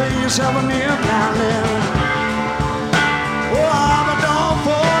 You can take yourself a meal now and then. Oh, but don't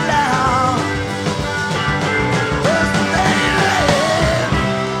fall down. Just lay.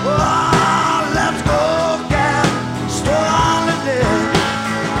 Oh, let's go get stoned today.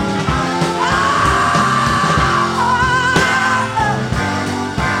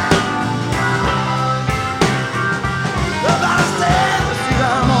 Everybody stand,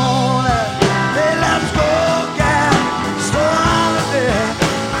 come on. Hey, let's go get stoned today.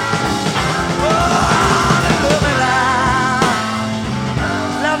 Oh, they love me now.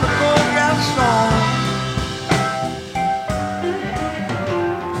 Let's go get stoned.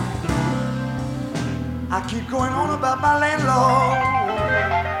 I keep going on about my landlord,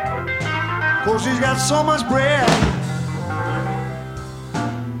 'cause he's got so much bread.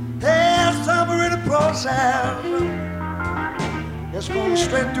 Hey, somewhere in the process, it's going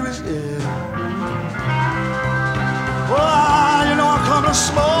straight to his head. Oh, you know I come to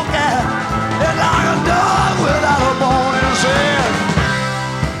smoke it. It's like a dog without a bone in his head.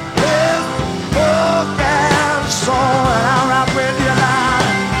 Let's go get stoned, and I'm right with you now.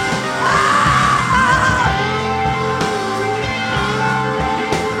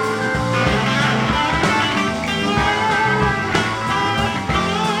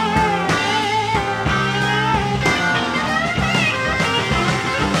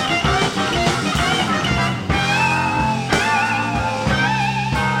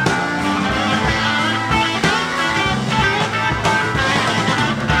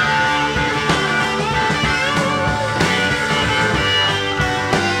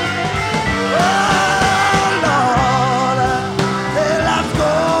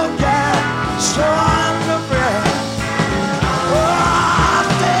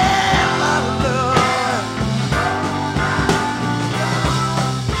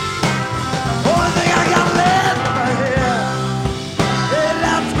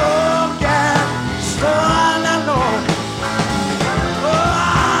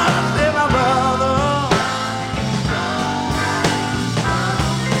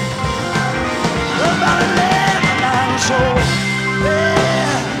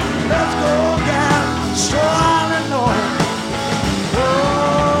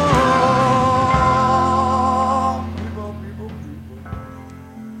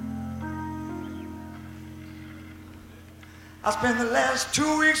 I spent the last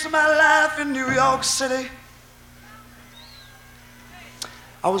 2 weeks of my life in New York City.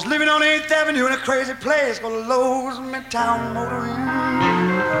 I was living on 8th Avenue in a crazy place called Lowe's Midtown Motoring.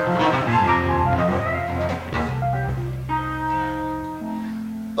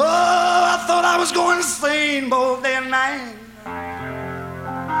 Oh, I thought I was going insane both day and night.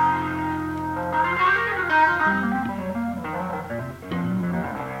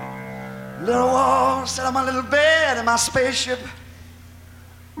 Little wall, sat on my little bed in my spaceship.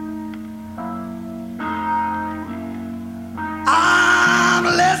 I'm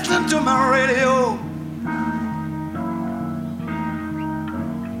listening to my radio.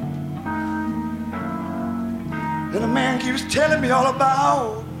 And a man keeps telling me all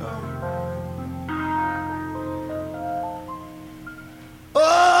about.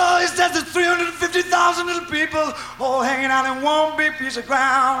 Oh, he says there's 350,000 little people all hanging out in one big piece of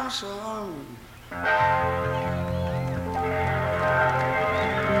ground. So.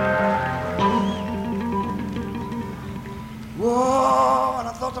 Whoa, and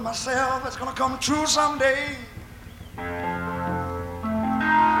I thought to myself, it's gonna come true someday.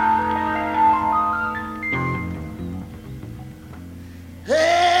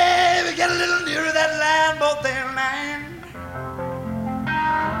 Hey, we get a little nearer that land, both day and night.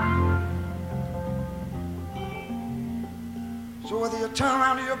 So whether you turn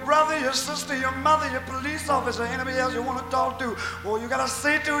around to your brother, your sister, your mother, your police officer, anybody else you want to talk to, or you gotta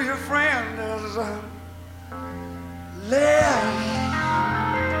say to your friend, there's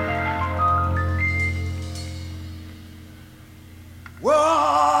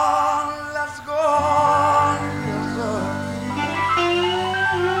well, let's go on, yes, sir.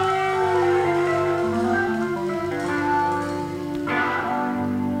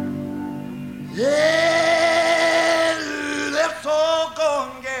 Yeah, let's all go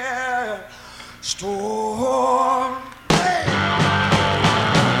and get storm.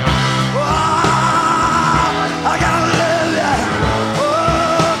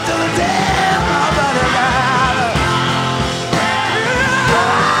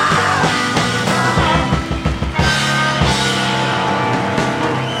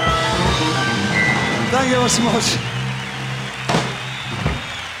 Thank you so much.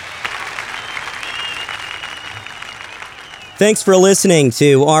 Thanks for listening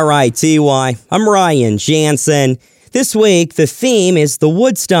to RITY. I'm Ryan Jansen. This week, the theme is the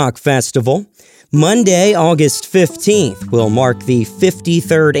Woodstock Festival. Monday, August 15th, will mark the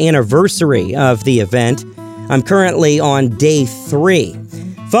 53rd anniversary of the event. I'm currently on day 3.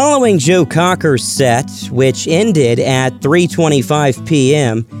 Following Joe Cocker's set, which ended at 3:25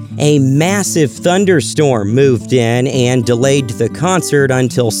 p.m., a massive thunderstorm moved in and delayed the concert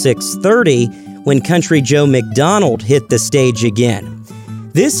until 6:30 when Country Joe McDonald hit the stage again.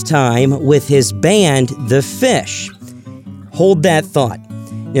 This time with his band, The Fish. Hold that thought.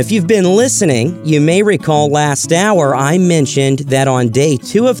 If you've been listening, you may recall last hour I mentioned that on day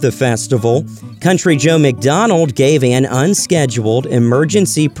 2 of the festival, Country Joe McDonald gave an unscheduled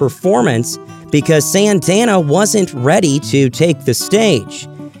emergency performance because Santana wasn't ready to take the stage.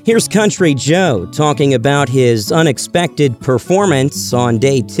 Here's Country Joe talking about his unexpected performance on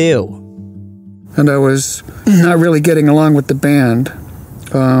day 2. And I was not really getting along with the band.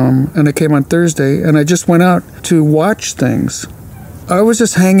 And I came on Thursday, and I just went out to watch things. I was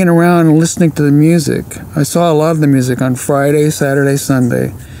just hanging around and listening to the music. I saw a lot of the music on Friday, Saturday,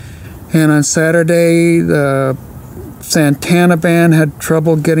 Sunday. And on Saturday, the Santana band had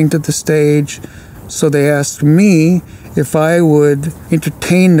trouble getting to the stage, so they asked me if I would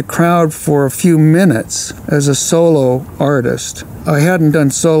entertain the crowd for a few minutes as a solo artist. I hadn't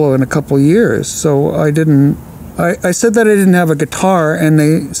done solo in a couple years, so I said that I didn't have a guitar, and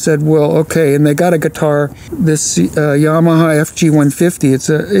they said, well, okay, and they got a guitar, this Yamaha FG150.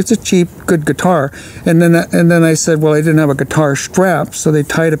 It's a cheap, good guitar. And then I said, well, I didn't have a guitar strap, so they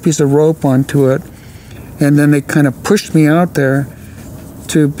tied a piece of rope onto it, and then they kind of pushed me out there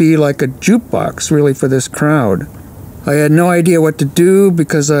to be like a jukebox, really, for this crowd. I had no idea what to do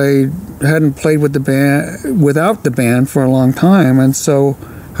because I hadn't played with the band, without the band, for a long time, and so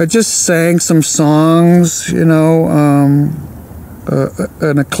I just sang some songs, an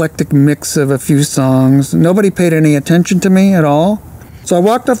eclectic mix of a few songs. Nobody paid any attention to me at all. So I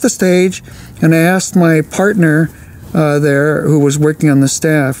walked off the stage, and I asked my partner there, who was working on the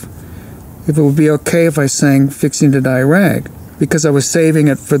staff, if it would be okay if I sang Fixing to Die Rag, because I was saving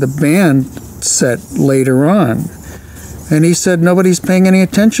it for the band set later on. And he said, nobody's paying any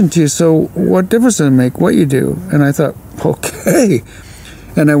attention to you, so what difference does it make what you do? And I thought, okay.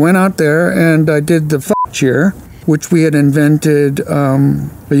 And I went out there and I did the cheer, which we had invented a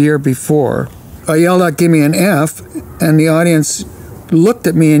year before. I yelled out, give me an F, and the audience looked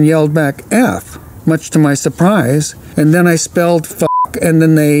at me and yelled back F, much to my surprise. And then I spelled and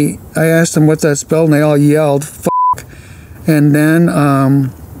then I asked them what's that spelled, and they all yelled fuck. And then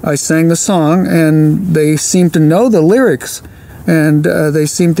I sang the song, and they seemed to know the lyrics, and they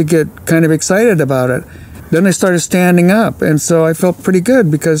seemed to get kind of excited about it. Then they started standing up, and so I felt pretty good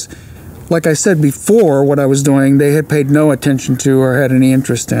because, like I said before, what I was doing, they had paid no attention to or had any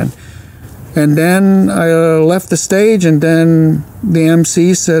interest in. And then I left the stage, and then the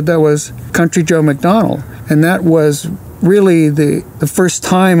MC said that was Country Joe McDonald. And that was really the first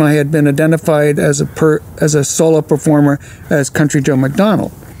time I had been identified as a solo performer as Country Joe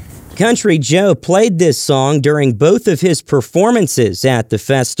McDonald. Country Joe played this song during both of his performances at the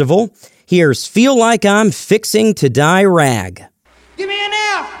festival. Here's Feel Like I'm Fixing to Die Rag. Give me an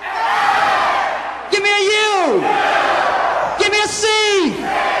F. Give me a U. Give me a C.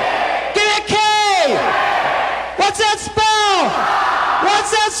 Give me a K. What's that spell?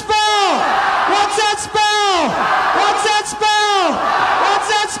 What's that spell? What's that spell? What's that spell? What's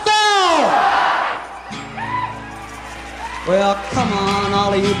that spell? Well, come on,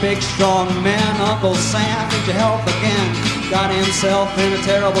 all of you big strong men. Uncle Sam needs your help again. Got himself in a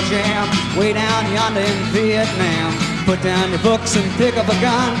terrible jam way down yonder in Vietnam. Put down your books and pick up a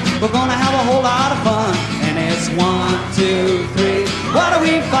gun. We're gonna have a whole lot of fun. And it's 1, 2, 3. What are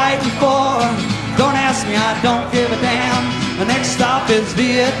we fighting for? Don't ask me, I don't give a damn. The next stop is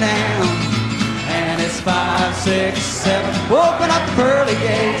Vietnam. And it's 5, 6, 7. Open up the pearly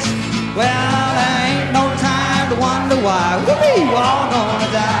gates. Well, there ain't no time to wonder why. We're all gonna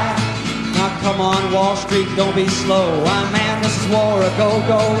die. Now come on, Wall Street, don't be slow. Man, this is war, a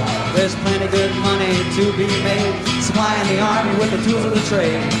go-go. There's plenty good money to be made, supplying the army with the tools of the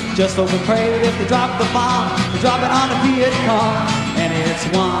trade. Just hope and pray that if they drop the bomb, they drop it on the Viet Cong. And it's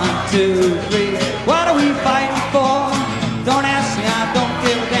 1, 2, 3. What are we fighting for? Don't ask me, I don't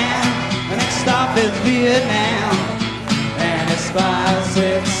give a damn. The next stop is Vietnam. And it's 5,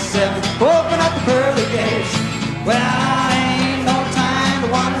 6, 7. Open up the pearly gates. Well, ain't no time to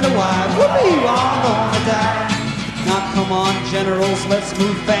wonder why. We're all gonna die. Now come on, generals, let's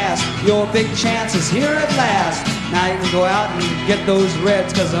move fast. Your big chance is here at last. Now you can go out and get those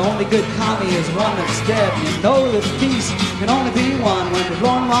reds, cause the only good commie is one that's dead. You know that peace can only be won when the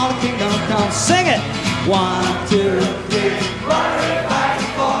blowing while the kingdom comes. Sing it! 1, 2, 3. What are we fighting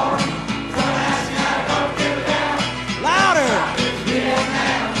for? Don't ask me, I don't give a damn. Louder!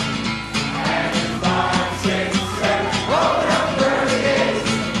 Vietnam. And it's 5, 6, 7. Open up the pearly gates.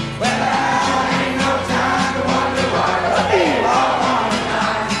 Well, ain't no time to wonder why. We're all gonna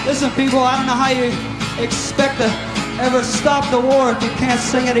die. Listen, people, I don't know how you expect to ever stop the war if you can't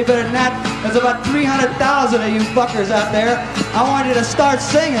sing any better than that. There's about 300,000 of you fuckers out there. I want you to start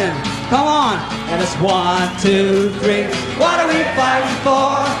singing. Come on. And it's 1, 2, 3. What are we fighting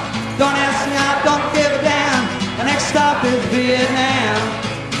for? Don't ask me, I don't give a damn. The next stop is Vietnam.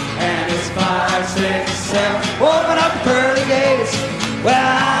 And it's 5, 6, 7. Open up the pearly gates. Well,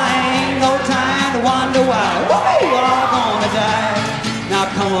 ain't no time to wonder why. We're all gonna die. Now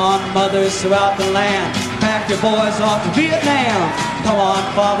come on, mothers throughout the land, pack your boys off to Vietnam. Come on,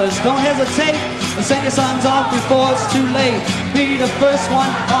 fathers, don't hesitate, and send your sons off before it's too late. Be the first one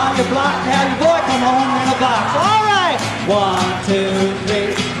on your block, have your boy come home in a box. All right, 1, 2,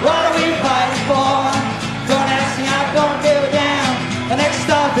 3. What are we fighting for? Don't ask me, I don't give a damn. The next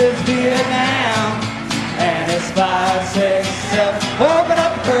stop is Vietnam, and it's 5, 6, 7. Open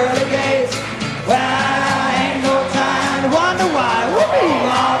up the pearly gates. Well, ain't no time to wonder why. We're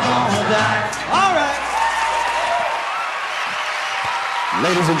all gonna die. All right.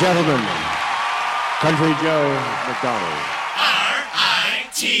 Ladies and gentlemen, Country Joe McDonald.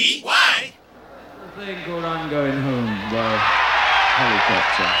 R-I-T-Y. The thing called I'm Going Home by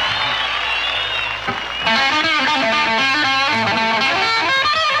Helicopter.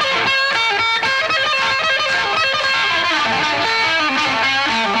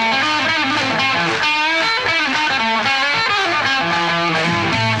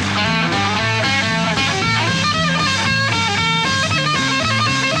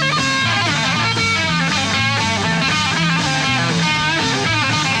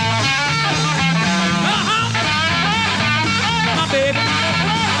 My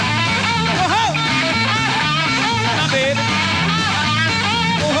baby.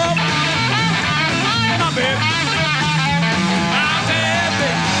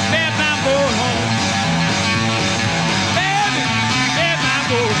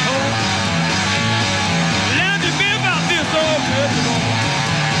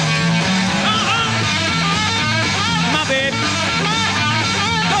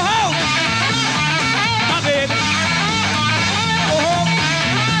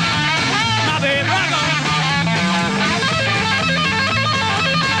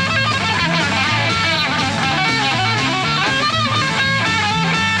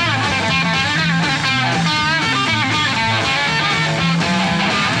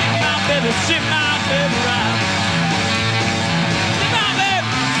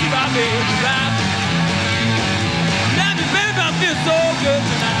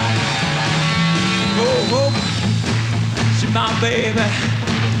 baby.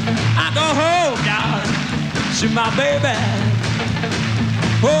 I go home, darling, see my baby.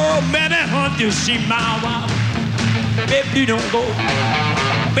 Oh, baby, want to see my wife. Baby, don't go.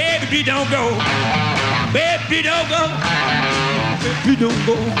 Baby, don't go. Baby, don't go. Baby, don't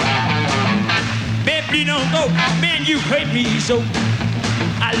go. Baby, don't go. Man, you hate me so.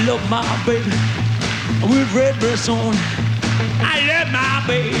 I love my baby with red dress on. I love my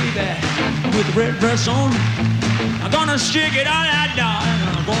baby with red dress on. I'm gonna stick it all out, darling.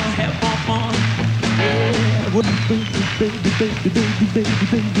 I'm gonna have some fun. Yeah, with baby, baby, baby, baby, baby,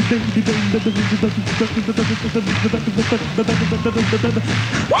 baby, baby, baby,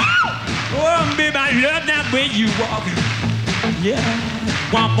 oh, baby, I love that way you walk. Yeah,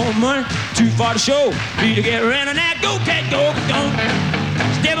 one more money, too far to show. Need to get around on that. Go, cat, go, don't.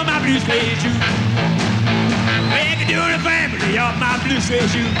 Step on my blue suede shoe. Make it do the family off my blue suede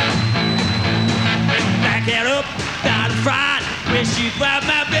shoe. Back that up, down the front. When she found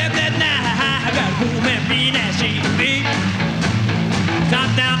my baby that night, I got home and mean as she be. Top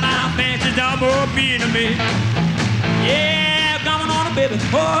down my fancies, all more mean to me. Yeah, coming on a baby,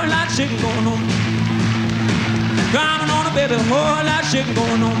 whole lot of shit going on. Coming on a baby, whole lot of shit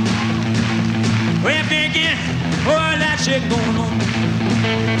going on. When begin, whole lot of shit going on.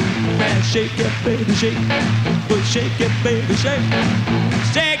 Man, shake it, baby, shake. But shake it, baby, shake.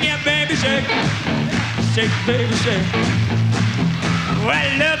 Shake it, baby, shake. Shake, baby, shake. Well,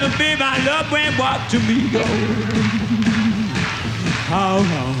 I love it, baby, I love when walk to me go. How,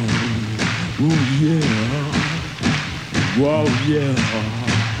 ooh, yeah. Whoa, yeah.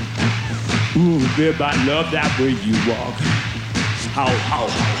 Ooh, baby, I love that way you walk. How.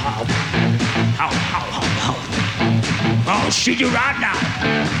 I'll shoot you right now.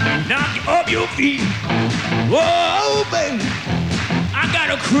 Knock you off your feet. Whoa, baby, I got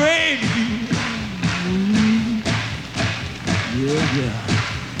a crazy. Yeah.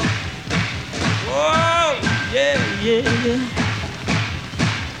 Whoa, yeah.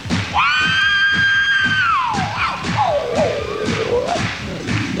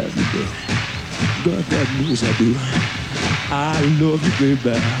 God, God knows I do. I love you,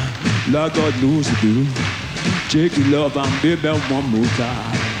 baby. Like God knows I do. Take your love and baby one more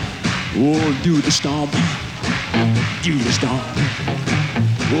time. Oh, do the stomp. Do the stomp.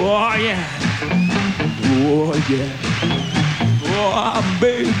 Oh, yeah. Oh, yeah. Oh,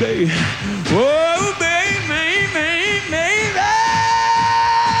 baby. Oh, baby, baby.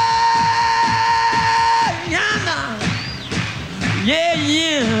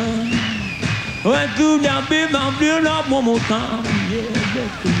 Yeah. Well, do that, baby, I'm feeling up one more time. Yeah,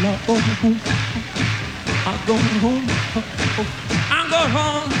 let's go love. I'm going home. I'm going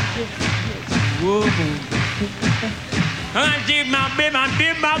home. Whoa. I did my baby, I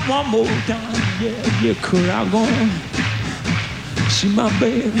did my one more time. Yeah, could I go see my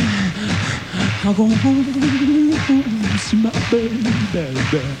baby? I'm going home. See my baby.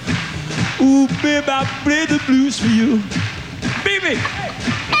 Ooh, baby, I play the blues for you. Baby.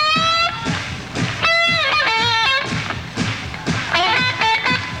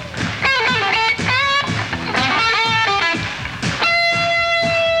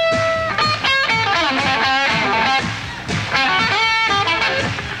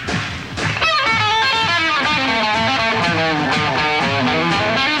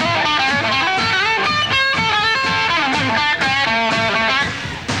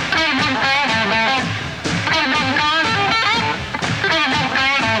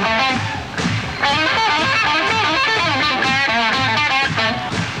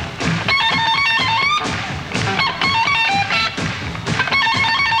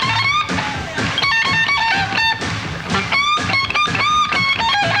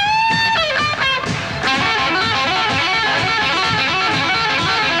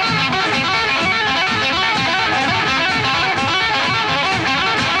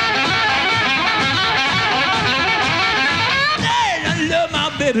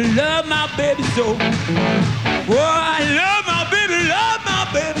 Love my baby so. Oh, I love my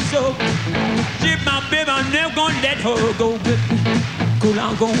baby so. She my baby, I'm never gonna let her go. Cause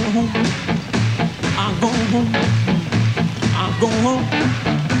I'm going home. I'm going home. I'm going home.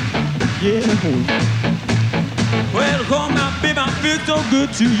 Yeah, home. Well, home, my baby, I feel so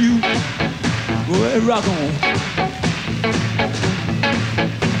good to you. Well, rock on.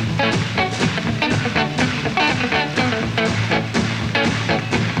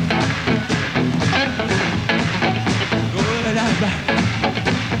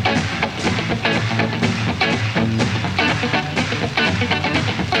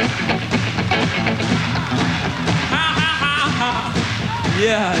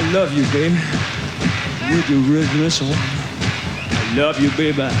 Yeah, I love you, baby. With your red dress on. Love you,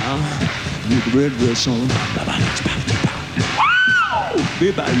 baby. You the red song.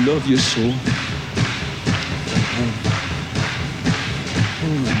 Baby, I love you so.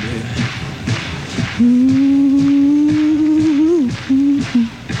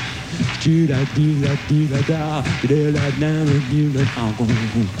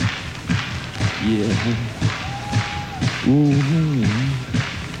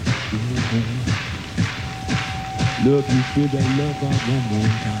 Love you, baby, I love her one more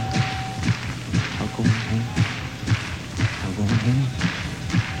time. I go home. I go home.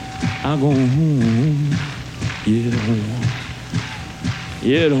 I go home. Get home.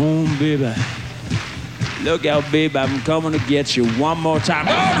 Get home, baby. Look out, baby, I'm coming to get you one more time.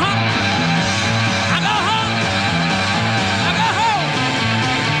 Go home. I go home. I go home.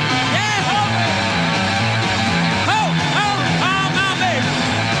 Yeah, home. Home, home, home, my baby.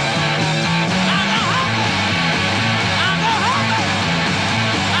 I go home. I go home.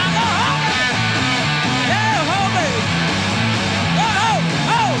 I go home. Yeah, home, baby. Go home,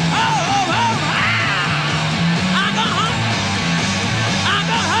 home, home, home, home. I go home. I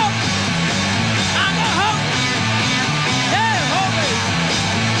go home. I go home. Yeah, home, baby.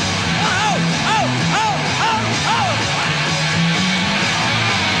 Oh, oh, oh, oh, oh.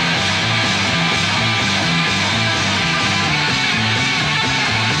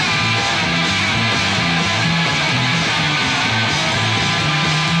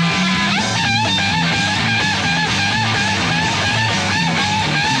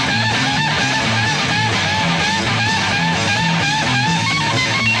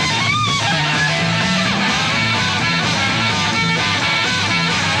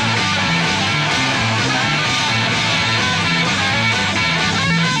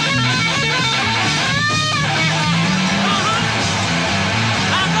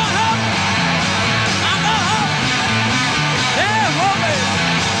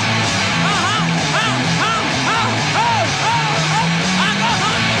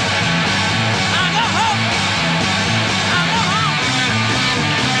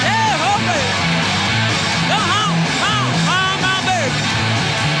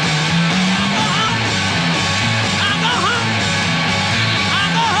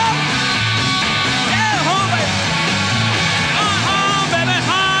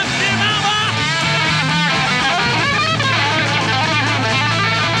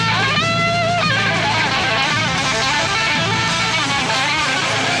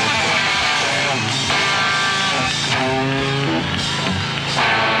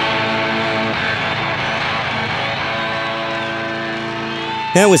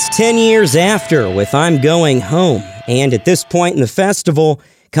 That was 10 years after with I'm Going Home. And at this point in the festival,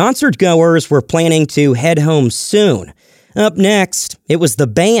 concert goers were planning to head home soon. Up next, it was the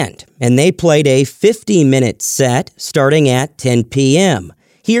band, and they played a 50-minute set starting at 10 p.m.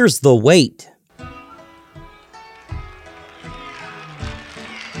 Here's The Wait.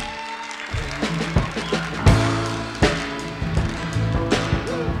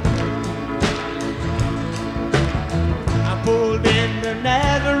 I pulled into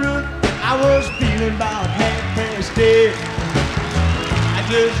Nazareth. I was feeling about 8:30. I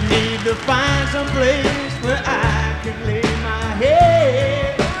just need to find some place where I can lay my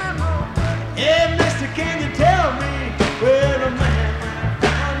head. Hey, mister, can you tell me where the man might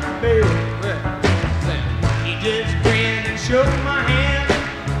find the bed? He just grinned and shook my hand.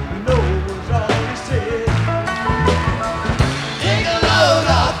 No was all he said. Take a load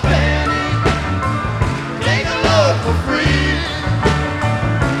off, Fanny. Take a load for free.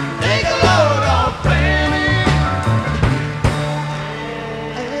 Take a load off, Fanny.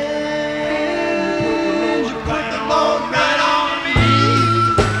 And you put the load right on me.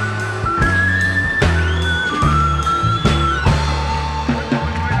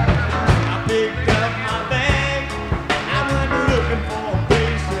 I picked up my bag. I went looking for a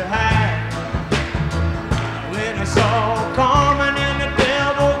place to hide. When I saw Carmen and the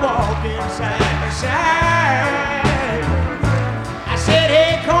devil walking side by side, I said,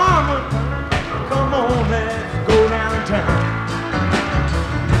 hey Carmen, come on, let's go downtown.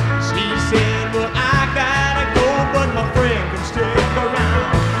 She said, well, I gotta go, but my friend can stick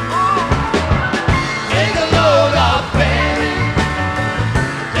around. Take a load off, Fanny.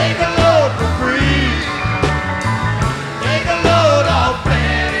 Take a load for free. Take a load off,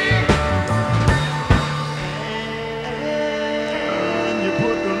 Fanny. And you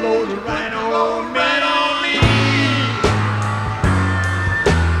put the load right on me.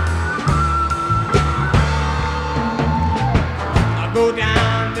 I go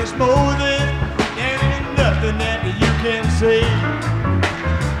down this Moses, there ain't nothing that you can say.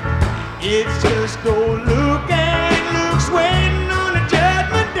 It's just old Luke and Luke's waiting on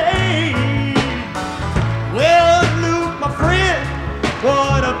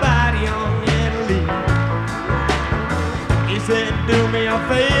do me a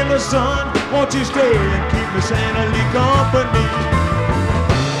favor, son. Won't you stay and keep me sanely company?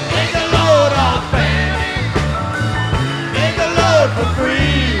 Take a load off Fanny. Take a load for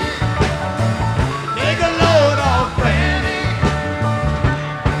free. Take a load off Fanny.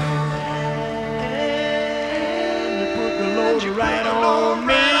 And you put the load right on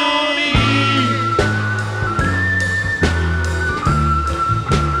me.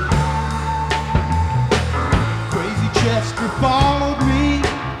 Crazy Chester followed me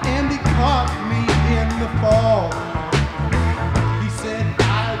and he caught me in the fall. He said,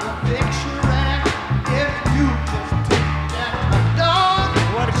 I will fix your act if you just take that dog.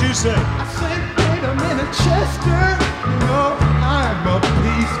 What did you say? I said, wait a minute, Chester. You know, I'm a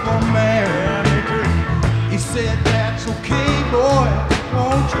peaceful man. He said, that's okay, boy.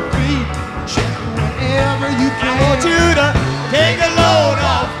 Won't you be Chester whenever you can? I want you to take a load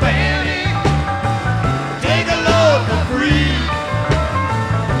off Fanny. Take a load for free.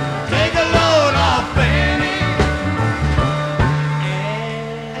 Take a load off Fanny.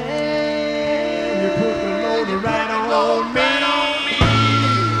 And you put the load right on me.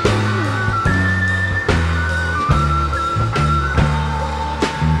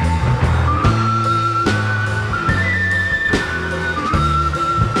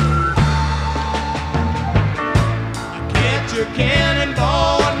 Get your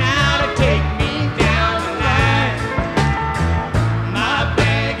cannonball now to take me down the line. My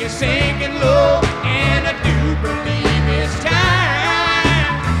bag is sinking low, and I do believe it's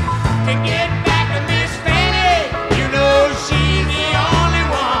time to get back to Miss Fanny. You know she's the only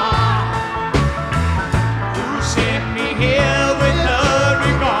one who sent me here with love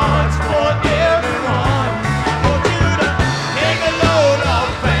regards for everyone. I want you to take a load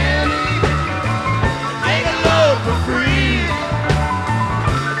off Fanny. Take a load for free.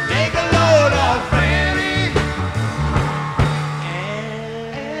 Take a load off Fanny.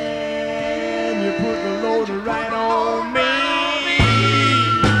 And you put the load right on me.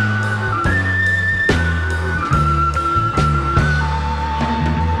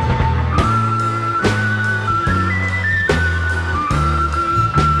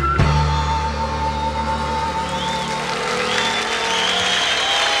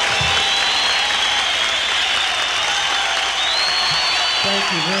 Thank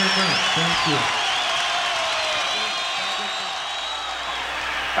you very much. Thank you.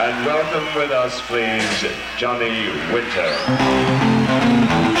 And welcome with us, please, Johnny Winter.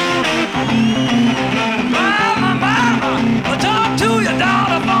 Mama, mama, talk to your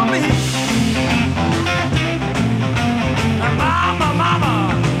daughter for me. Mama, mama,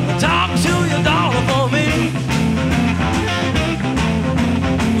 talk to your daughter for me.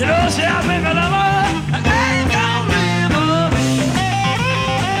 You know she has me for lover. I ain't gonna leave her.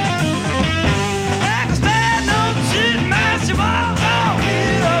 I can stand no shit, man, she won't be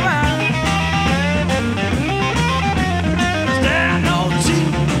around. Stand no cheat,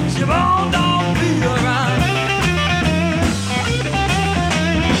 she won't be around.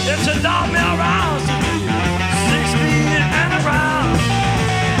 If she dog me around, she'll be 6 feet and around.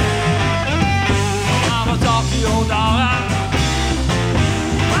 Mama, talk to your daughter.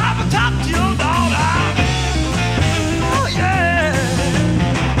 Mama, talk to your daughter. Oh, yeah.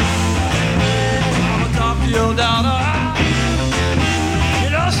 Mama, talk to your daughter. You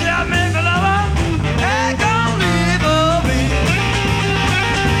know she had me for lover. Ain't gonna leave her be.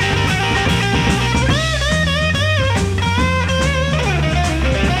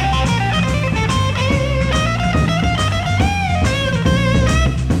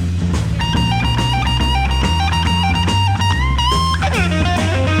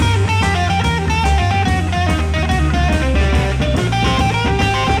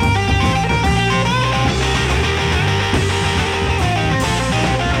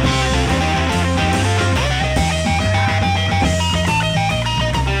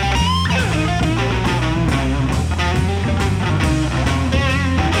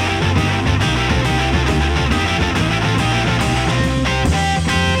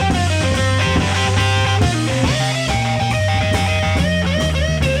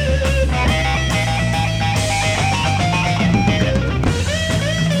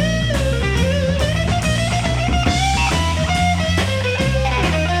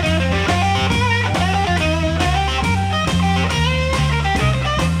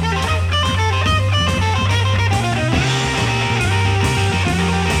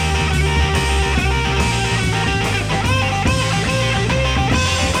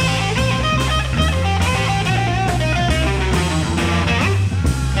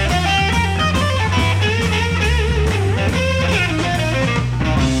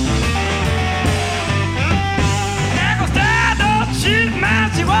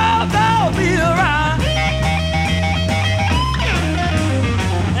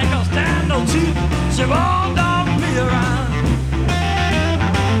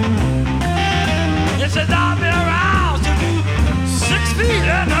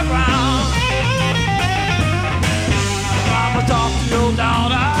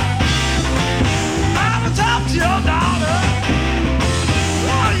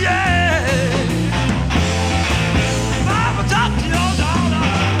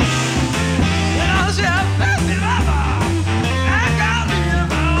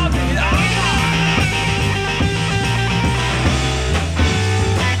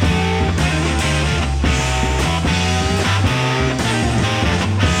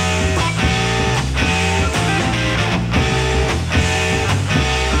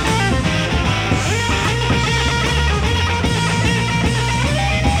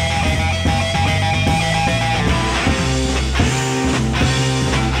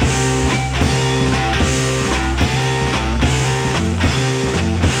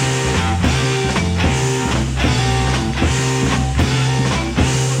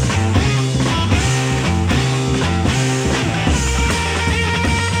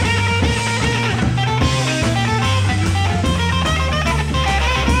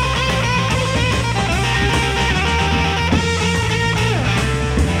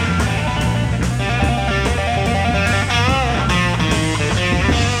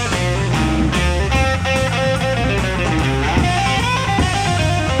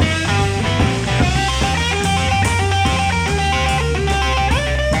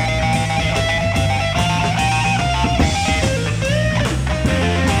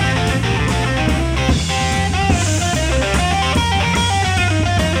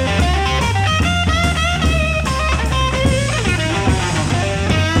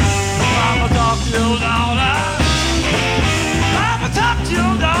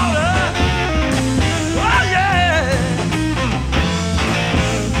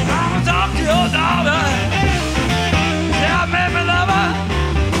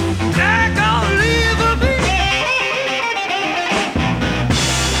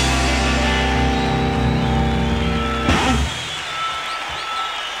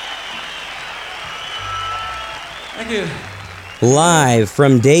 Live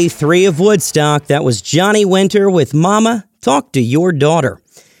from day 3 of Woodstock, that was Johnny Winter with Mama, Talk to Your Daughter.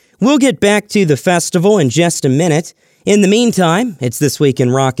 We'll get back to the festival in just a minute. In the meantime, it's This Week in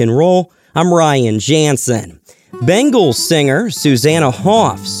Rock and Roll. I'm Ryan Jansen. Bengals singer Susanna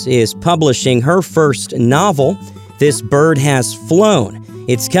Hoffs is publishing her first novel, This Bird Has Flown.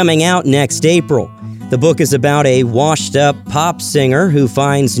 It's coming out next April. The book is about a washed-up pop singer who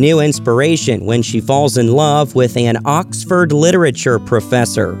finds new inspiration when she falls in love with an Oxford literature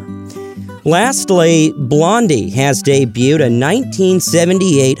professor. Lastly, Blondie has debuted a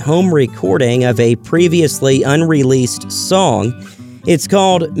 1978 home recording of a previously unreleased song. It's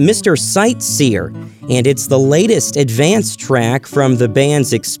called Mr. Sightseer, and it's the latest advanced track from the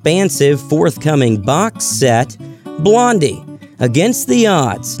band's expansive forthcoming box set, Blondie, Against the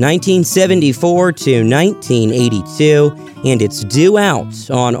Odds, 1974 to 1982, and it's due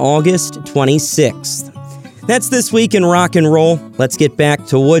out on August 26th. That's This Week in Rock and Roll. Let's get back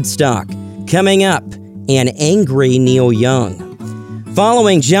to Woodstock. Coming up, an angry Neil Young.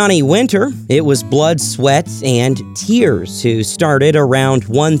 Following Johnny Winter, it was Blood, Sweat, and Tears who started around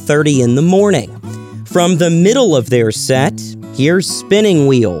 1:30 in the morning. From the middle of their set, here's Spinning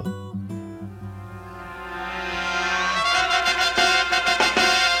Wheel.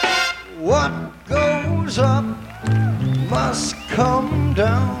 What goes up must come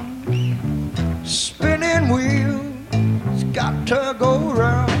down. Spinning wheels got to go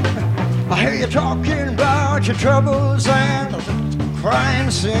round. I hear you talking about your troubles and crying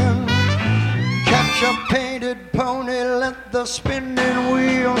sin. Catch a painted pony, let the spinning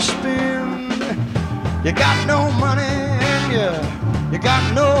wheel spin. You got no money and you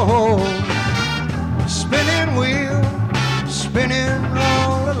got no home. Spinning wheel, spinning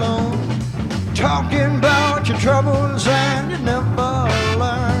all alone. Talking about your troubles and you never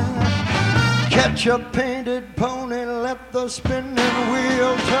learn. Catch a painted pony, let the spinning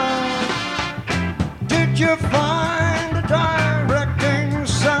wheel turn. Did you find a directing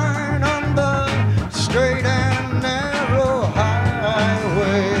sign on the straight and narrow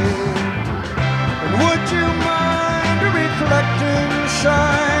highway? And would you mind a reflecting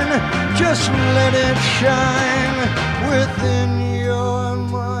sign? Just let it shine within your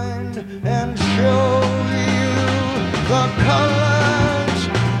mind and show you the colors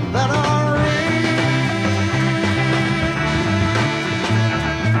that are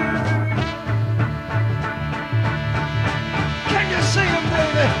sing 'em,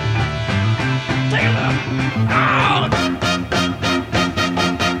 baby. Take a look. Oh!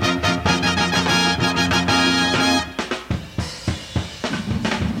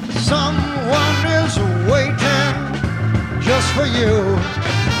 Someone is waiting just for you.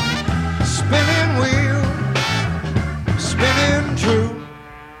 Spinning wheel, spinning true.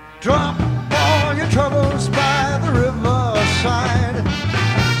 Drop all your troubles by the riverside.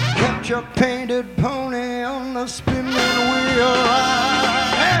 Catch a painted pony on the spinning wheel.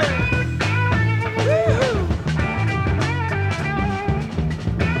 Hey! Woo-hoo!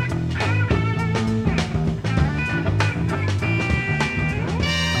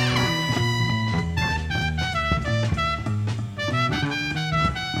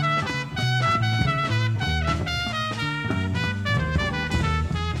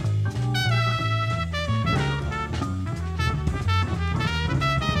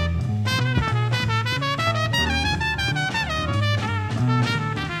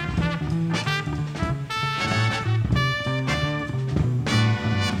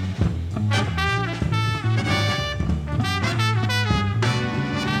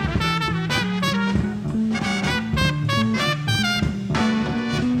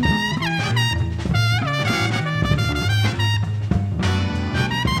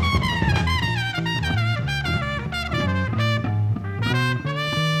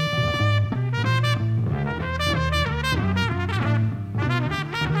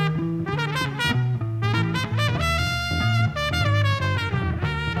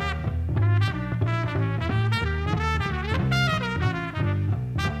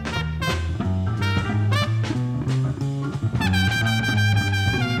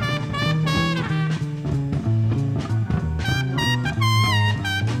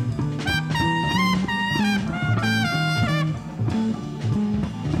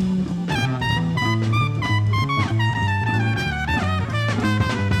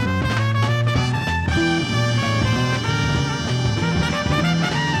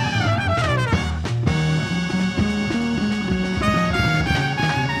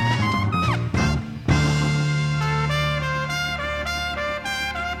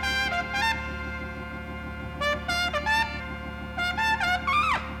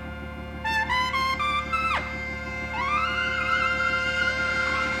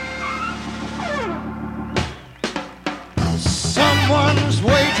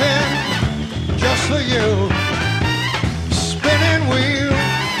 for you. Spinning wheel,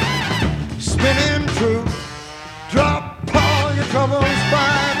 spinning true. Drop all your troubles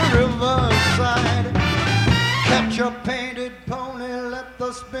by the riverside. Catch a painted pony, let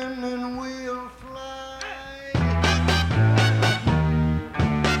the spinning wheel fly.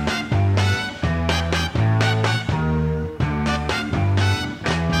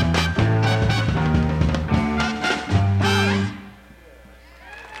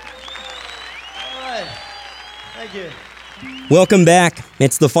 Thank you. Welcome back.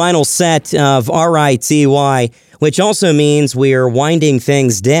 It's the final set of RITY, which also means we're winding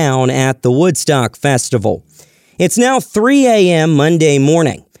things down at the Woodstock Festival. It's now 3 a.m. Monday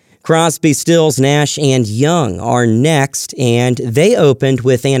morning. Crosby, Stills, Nash, and Young are next, and they opened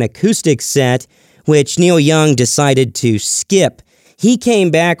with an acoustic set, which Neil Young decided to skip. He came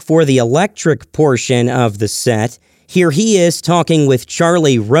back for the electric portion of the set. Here he is talking with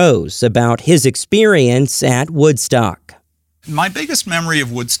Charlie Rose about his experience at Woodstock. My biggest memory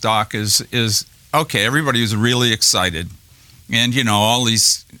of Woodstock is okay, everybody was really excited. And, you know, all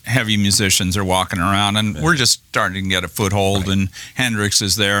these heavy musicians are walking around, and we're just starting to get a foothold, and Hendrix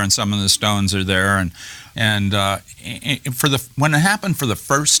is there, and some of the Stones are there. And when it happened for the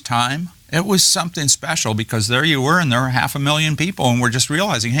first time, it was something special, because there you were, and there were 500,000 people, and we're just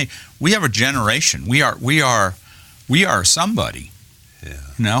realizing, hey, we have a generation. We are somebody. Yeah.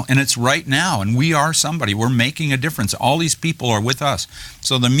 You know, and it's right now, and we are somebody. We're making a difference. All these people are with us.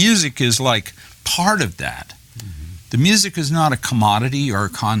 So the music is like part of that. Mm-hmm. The music is not a commodity or a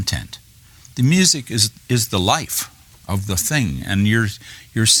content. The music is the life of the thing, and you're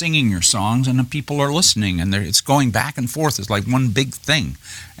singing your songs, and the people are listening, and it's going back and forth. It's like one big thing,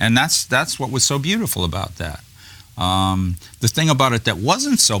 and that's what was so beautiful about that. The thing about it that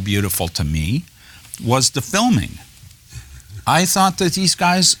wasn't so beautiful to me was the filming. I thought that these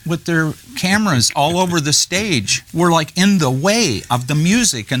guys with their cameras all over the stage were like in the way of the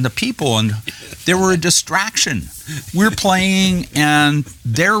music and the people, and they were a distraction. We're playing and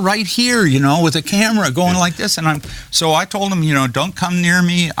they're right here, you know, with a camera going like this, and so I told them, you know, don't come near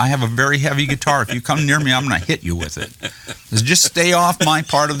me. I have a very heavy guitar. If you come near me, I'm going to hit you with it. Just stay off my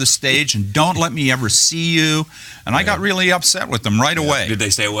part of the stage and don't let me ever see you. And I got really upset with them right away. Did they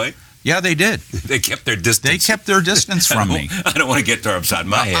stay away? Yeah, they did. They kept their distance. They kept their distance from me. I don't want to get there upside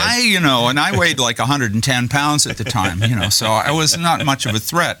my head. And I weighed like 110 pounds at the time, you know, so I was not much of a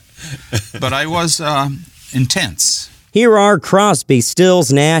threat, but I was intense. Here are Crosby,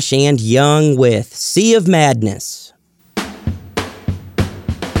 Stills, Nash, and Young with Sea of Madness.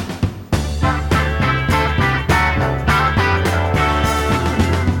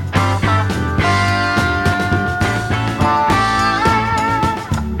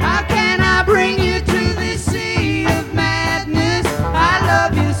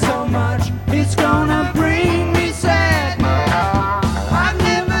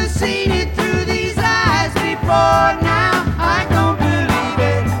 Now I don't believe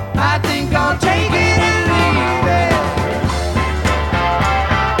it. I think I'll take it and leave it.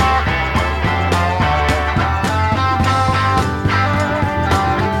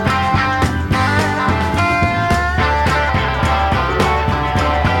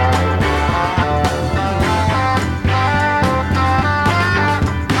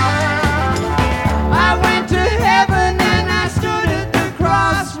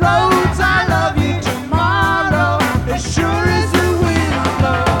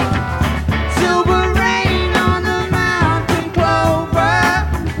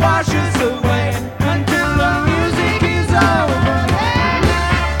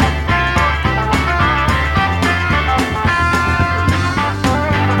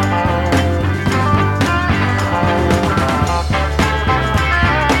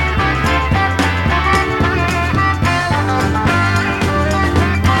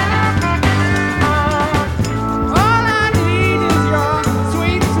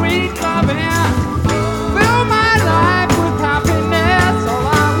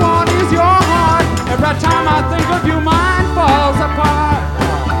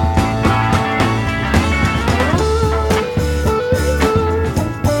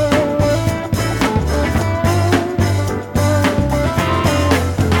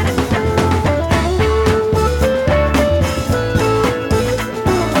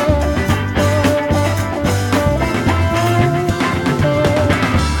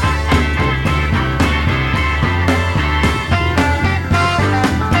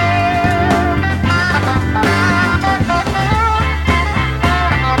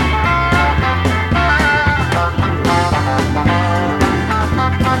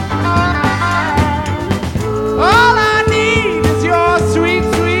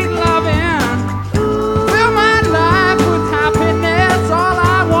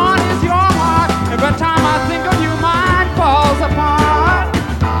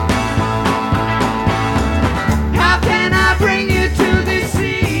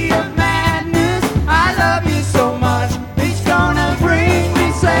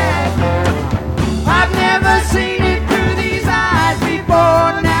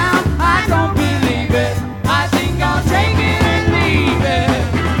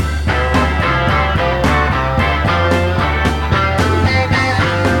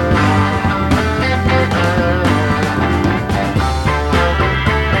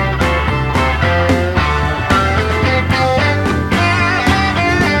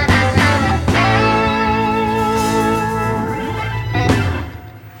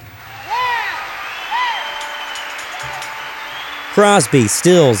 Crosby,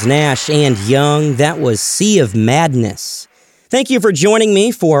 Stills, Nash, and Young. That was Sea of Madness. Thank you for joining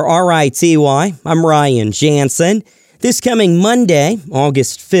me for RITY. I'm Ryan Jansen. This coming Monday,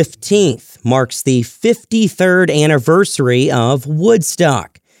 August 15th, marks the 53rd anniversary of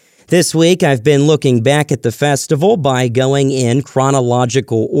Woodstock. This week, I've been looking back at the festival by going in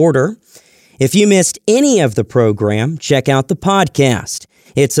chronological order. If you missed any of the program, check out the podcast.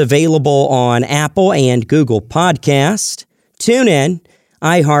 It's available on Apple and Google Podcast, TuneIn,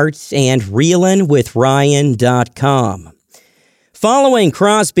 iHeart, and ReelinWithRyan.com. Following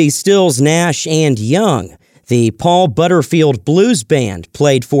Crosby, Stills, Nash, and Young, the Paul Butterfield Blues Band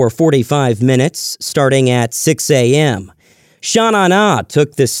played for 45 minutes, starting at 6 a.m. Sha Na Na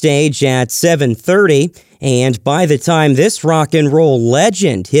took the stage at 7:30, and by the time this rock and roll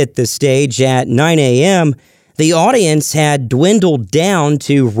legend hit the stage at 9 a.m., the audience had dwindled down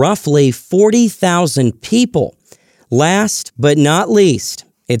to roughly 40,000 people. Last but not least,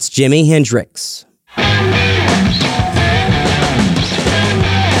 it's Jimi Hendrix.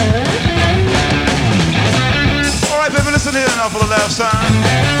 All right, baby, listen here now for the last time.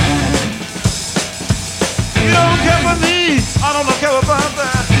 You don't care for me, I don't care about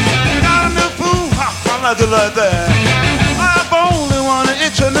that. You got a new fool, I like it like that. I've only one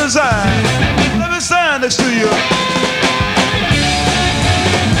itch in his eye. Let me stand next to you.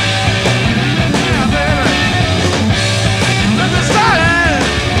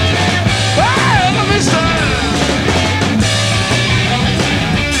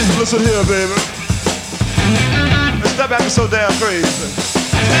 Listen here, baby. Stop acting so damn crazy.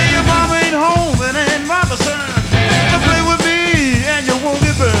 Say your mama ain't home and ain't my concern. You play with me and you won't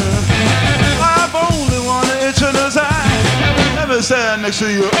get burned. I've only one itch in his eye. Let me stand next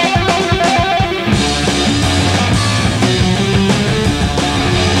to you.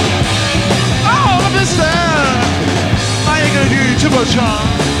 Oh, let me stand. I ain't gonna give you too much charm.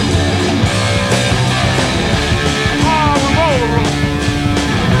 Oh, we're over.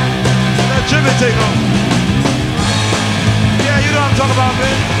 Jimmy take off. Yeah, you know what I'm talking about,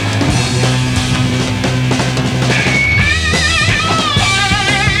 man.